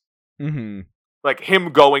romance. Mm-hmm. Like,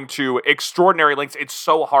 him going to extraordinary lengths. It's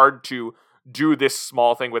so hard to do this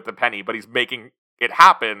small thing with the penny, but he's making it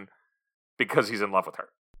happen because he's in love with her.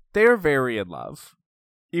 They're very in love,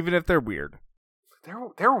 even if they're weird. They're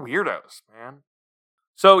weirdos, man.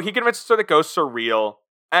 So he convinces her that ghosts are real.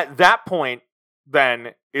 At that point,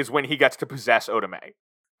 then, is when he gets to possess Oda Mae.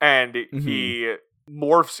 And he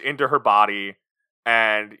morphs into her body,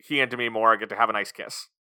 and he and Demi Moore get to have a nice kiss.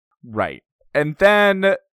 Right. And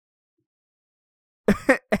then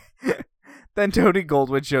then Tony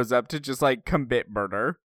Goldwyn shows up to just, like, commit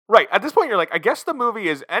murder. Right. At this point, you're like, I guess the movie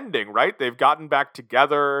is ending, right? They've gotten back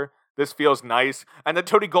together. This feels nice. And then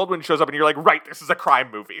Tony Goldwyn shows up, and you're like, right, this is a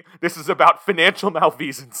crime movie. This is about financial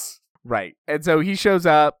malfeasance. Right. And so he shows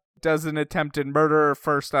up, does an attempted murder,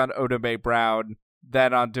 first on Oda Mae Brown,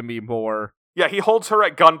 then on Demi Moore. Yeah, he holds her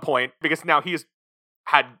at gunpoint, because now he's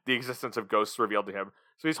had the existence of ghosts revealed to him.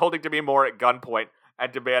 So he's holding Demi Moore at gunpoint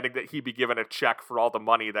and demanding that he be given a check for all the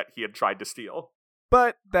money that he had tried to steal.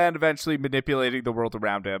 But then eventually manipulating the world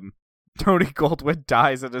around him, Tony Goldwyn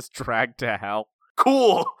dies and is dragged to hell.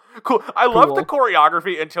 Cool. I love the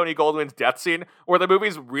choreography in Tony Goldwyn's death scene, where the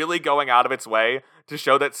movie's really going out of its way to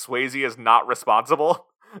show that Swayze is not responsible.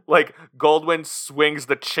 Like, Goldwyn swings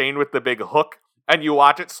the chain with the big hook, and you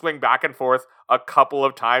watch it swing back and forth a couple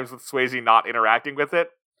of times with Swayze not interacting with it,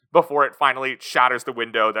 before it finally shatters the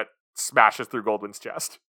window that smashes through Goldwyn's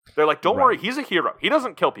chest. They're like, don't worry, he's a hero. He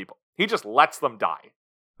doesn't kill people. He just lets them die.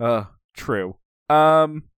 True.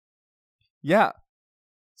 Yeah.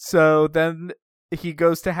 So then he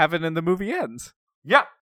goes to heaven and the movie ends. Yeah.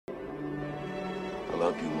 I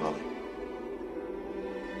love you, Molly.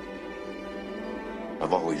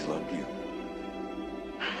 I've always loved you.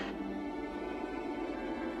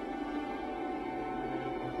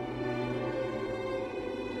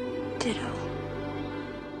 Ditto.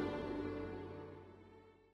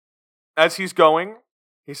 As he's going,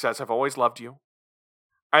 he says, "I've always loved you."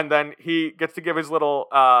 And then he gets to give his little,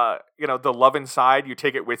 the love inside, you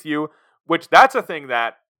take it with you, which that's a thing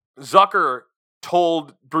that Zucker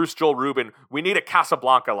told Bruce Joel Rubin, we need a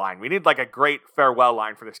Casablanca line. We need like a great farewell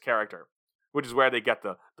line for this character, which is where they get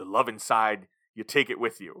the love inside, you take it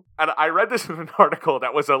with you. And I read this in an article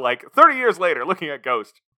that was 30 years later looking at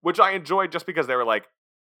Ghost, which I enjoyed just because they were like,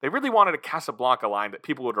 they really wanted a Casablanca line that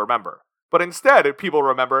people would remember. But instead, people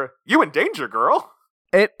remember, you in danger, girl.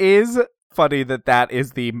 It is funny that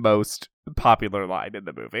is the most popular line in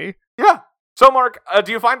the movie. Yeah. So, Mark,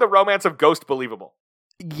 do you find the romance of Ghost believable?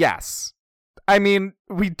 Yes. I mean,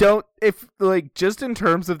 we don't, just in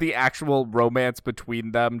terms of the actual romance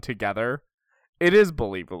between them together, it is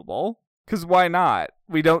believable. Because why not?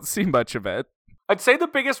 We don't see much of it. I'd say the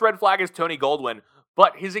biggest red flag is Tony Goldwyn,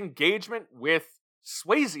 but his engagement with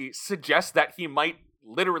Swayze suggests that he might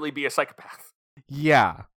literally be a psychopath.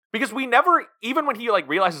 Yeah. Because we never, even when he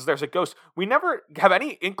realizes there's a ghost, we never have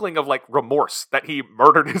any inkling of remorse that he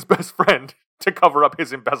murdered his best friend to cover up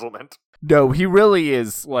his embezzlement. No, he really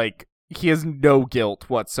is he has no guilt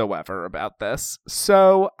whatsoever about this.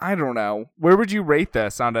 So, I don't know. Where would you rate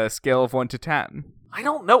this on a scale of 1 to 10? I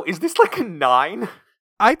don't know. Is this a 9?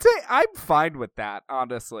 I'd say I'm fine with that,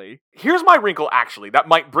 honestly. Here's my wrinkle, actually, that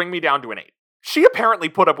might bring me down to an 8. She apparently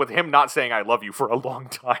put up with him not saying I love you for a long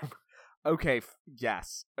time. Okay,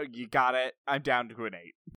 yes. You got it. I'm down to an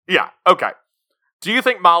 8. Yeah, okay. Do you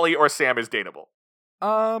think Molly or Sam is dateable?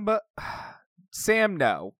 Sam,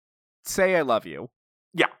 no. Say I love you.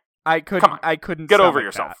 Yeah. Come on. I couldn't get over stomach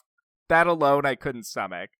yourself. That alone I couldn't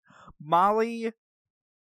stomach. Molly,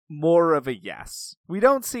 more of a yes. We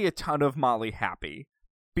don't see a ton of Molly happy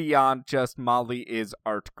beyond just Molly is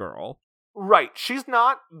art girl. Right. She's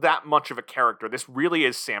not that much of a character. This really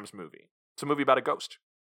is Sam's movie. It's a movie about a ghost.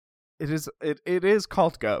 It is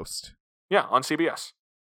called Ghost. Yeah, on CBS.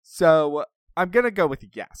 So I'm gonna go with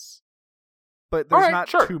yes. But there's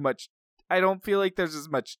too much. I don't feel like there's as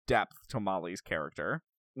much depth to Molly's character.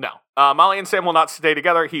 No. Molly and Sam will not stay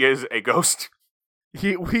together. He is a ghost.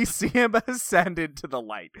 We see him ascend into the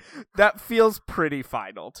light. That feels pretty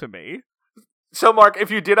final to me. So, Mark, if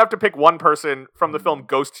you did have to pick one person from the film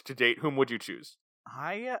Ghost to date, whom would you choose?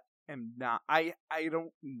 I am not. I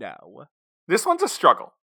don't know. This one's a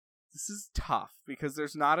struggle. This is tough because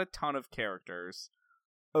there's not a ton of characters.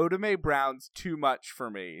 Oda Mae Brown's too much for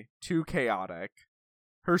me. Too chaotic.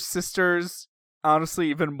 Her sisters, honestly,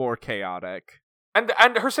 even more chaotic. And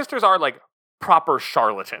her sisters are, proper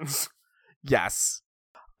charlatans. Yes.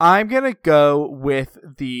 I'm gonna go with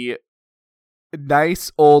the nice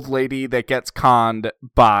old lady that gets conned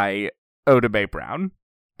by Oda Mae Brown.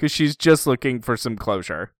 Because she's just looking for some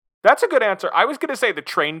closure. That's a good answer. I was gonna say the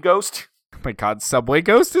train ghost. Oh my god, Subway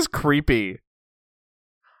Ghost is creepy.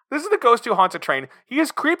 This is the ghost who haunts a train. He is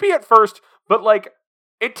creepy at first, but,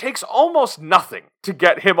 it takes almost nothing to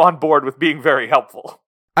get him on board with being very helpful.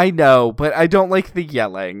 I know, but I don't like the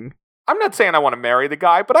yelling. I'm not saying I want to marry the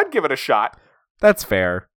guy, but I'd give it a shot. That's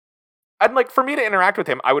fair. And, for me to interact with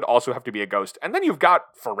him, I would also have to be a ghost. And then you've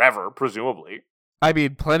got forever, presumably. I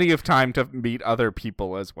mean, plenty of time to meet other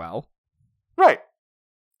people as well. Right.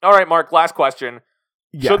 All right, Mark, last question.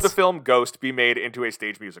 Yes. Should the film Ghost be made into a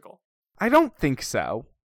stage musical? I don't think so.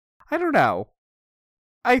 I don't know.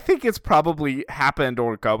 I think it's probably happened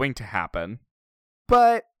or going to happen.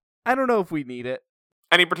 But I don't know if we need it.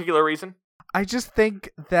 Any particular reason? I just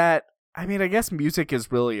think that, I guess music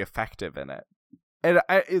is really effective in it. And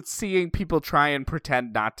it's seeing people try and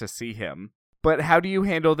pretend not to see him. But how do you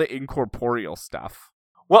handle the incorporeal stuff?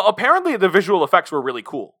 Well, apparently the visual effects were really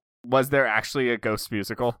cool. Was there actually a Ghost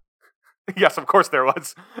musical? Yes, of course there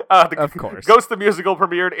was. Of course. Ghost the Musical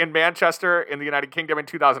premiered in Manchester in the United Kingdom in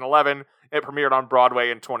 2011. It premiered on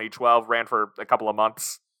Broadway in 2012, ran for a couple of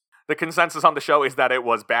months. The consensus on the show is that it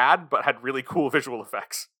was bad, but had really cool visual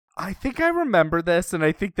effects. I think I remember this, and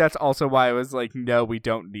I think that's also why I was like, no, we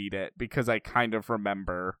don't need it, because I kind of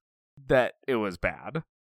remember that it was bad.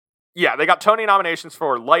 Yeah, they got Tony nominations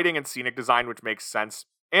for lighting and scenic design, which makes sense,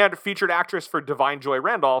 and featured actress for Divine Joy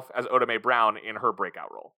Randolph as Oda Mae Brown in her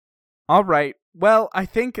breakout role. All right. Well, I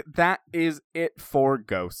think that is it for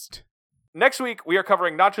Ghost. Next week, we are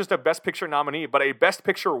covering not just a Best Picture nominee, but a Best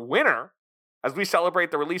Picture winner as we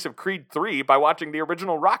celebrate the release of Creed 3 by watching the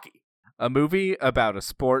original Rocky. A movie about a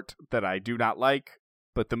sport that I do not like,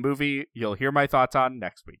 but the movie you'll hear my thoughts on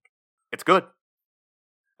next week. It's good.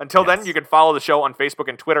 Until then, you can follow the show on Facebook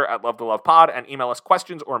and Twitter at LoveTheLovePod and email us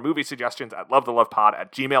questions or movie suggestions at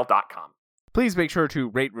LoveTheLovePod@gmail.com. Please make sure to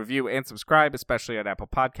rate, review, and subscribe, especially on Apple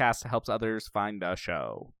Podcasts. It helps others find the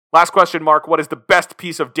show. Last question, Mark. What is the best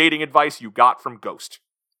piece of dating advice you got from Ghost?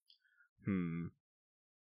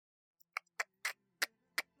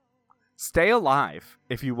 Stay alive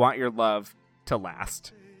if you want your love to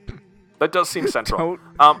last. That does seem central.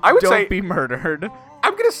 Don't be murdered.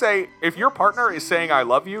 I'm going to say, if your partner is saying I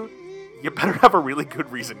love you, you better have a really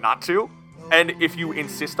good reason not to. And if you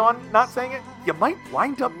insist on not saying it, you might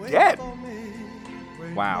wind up dead.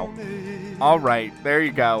 Wow. All right, there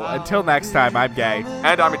you go. Until next time, I'm Gay.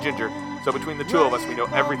 And I'm a Ginger. So between the two of us, we know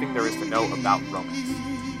everything there is to know about romance.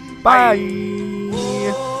 Bye.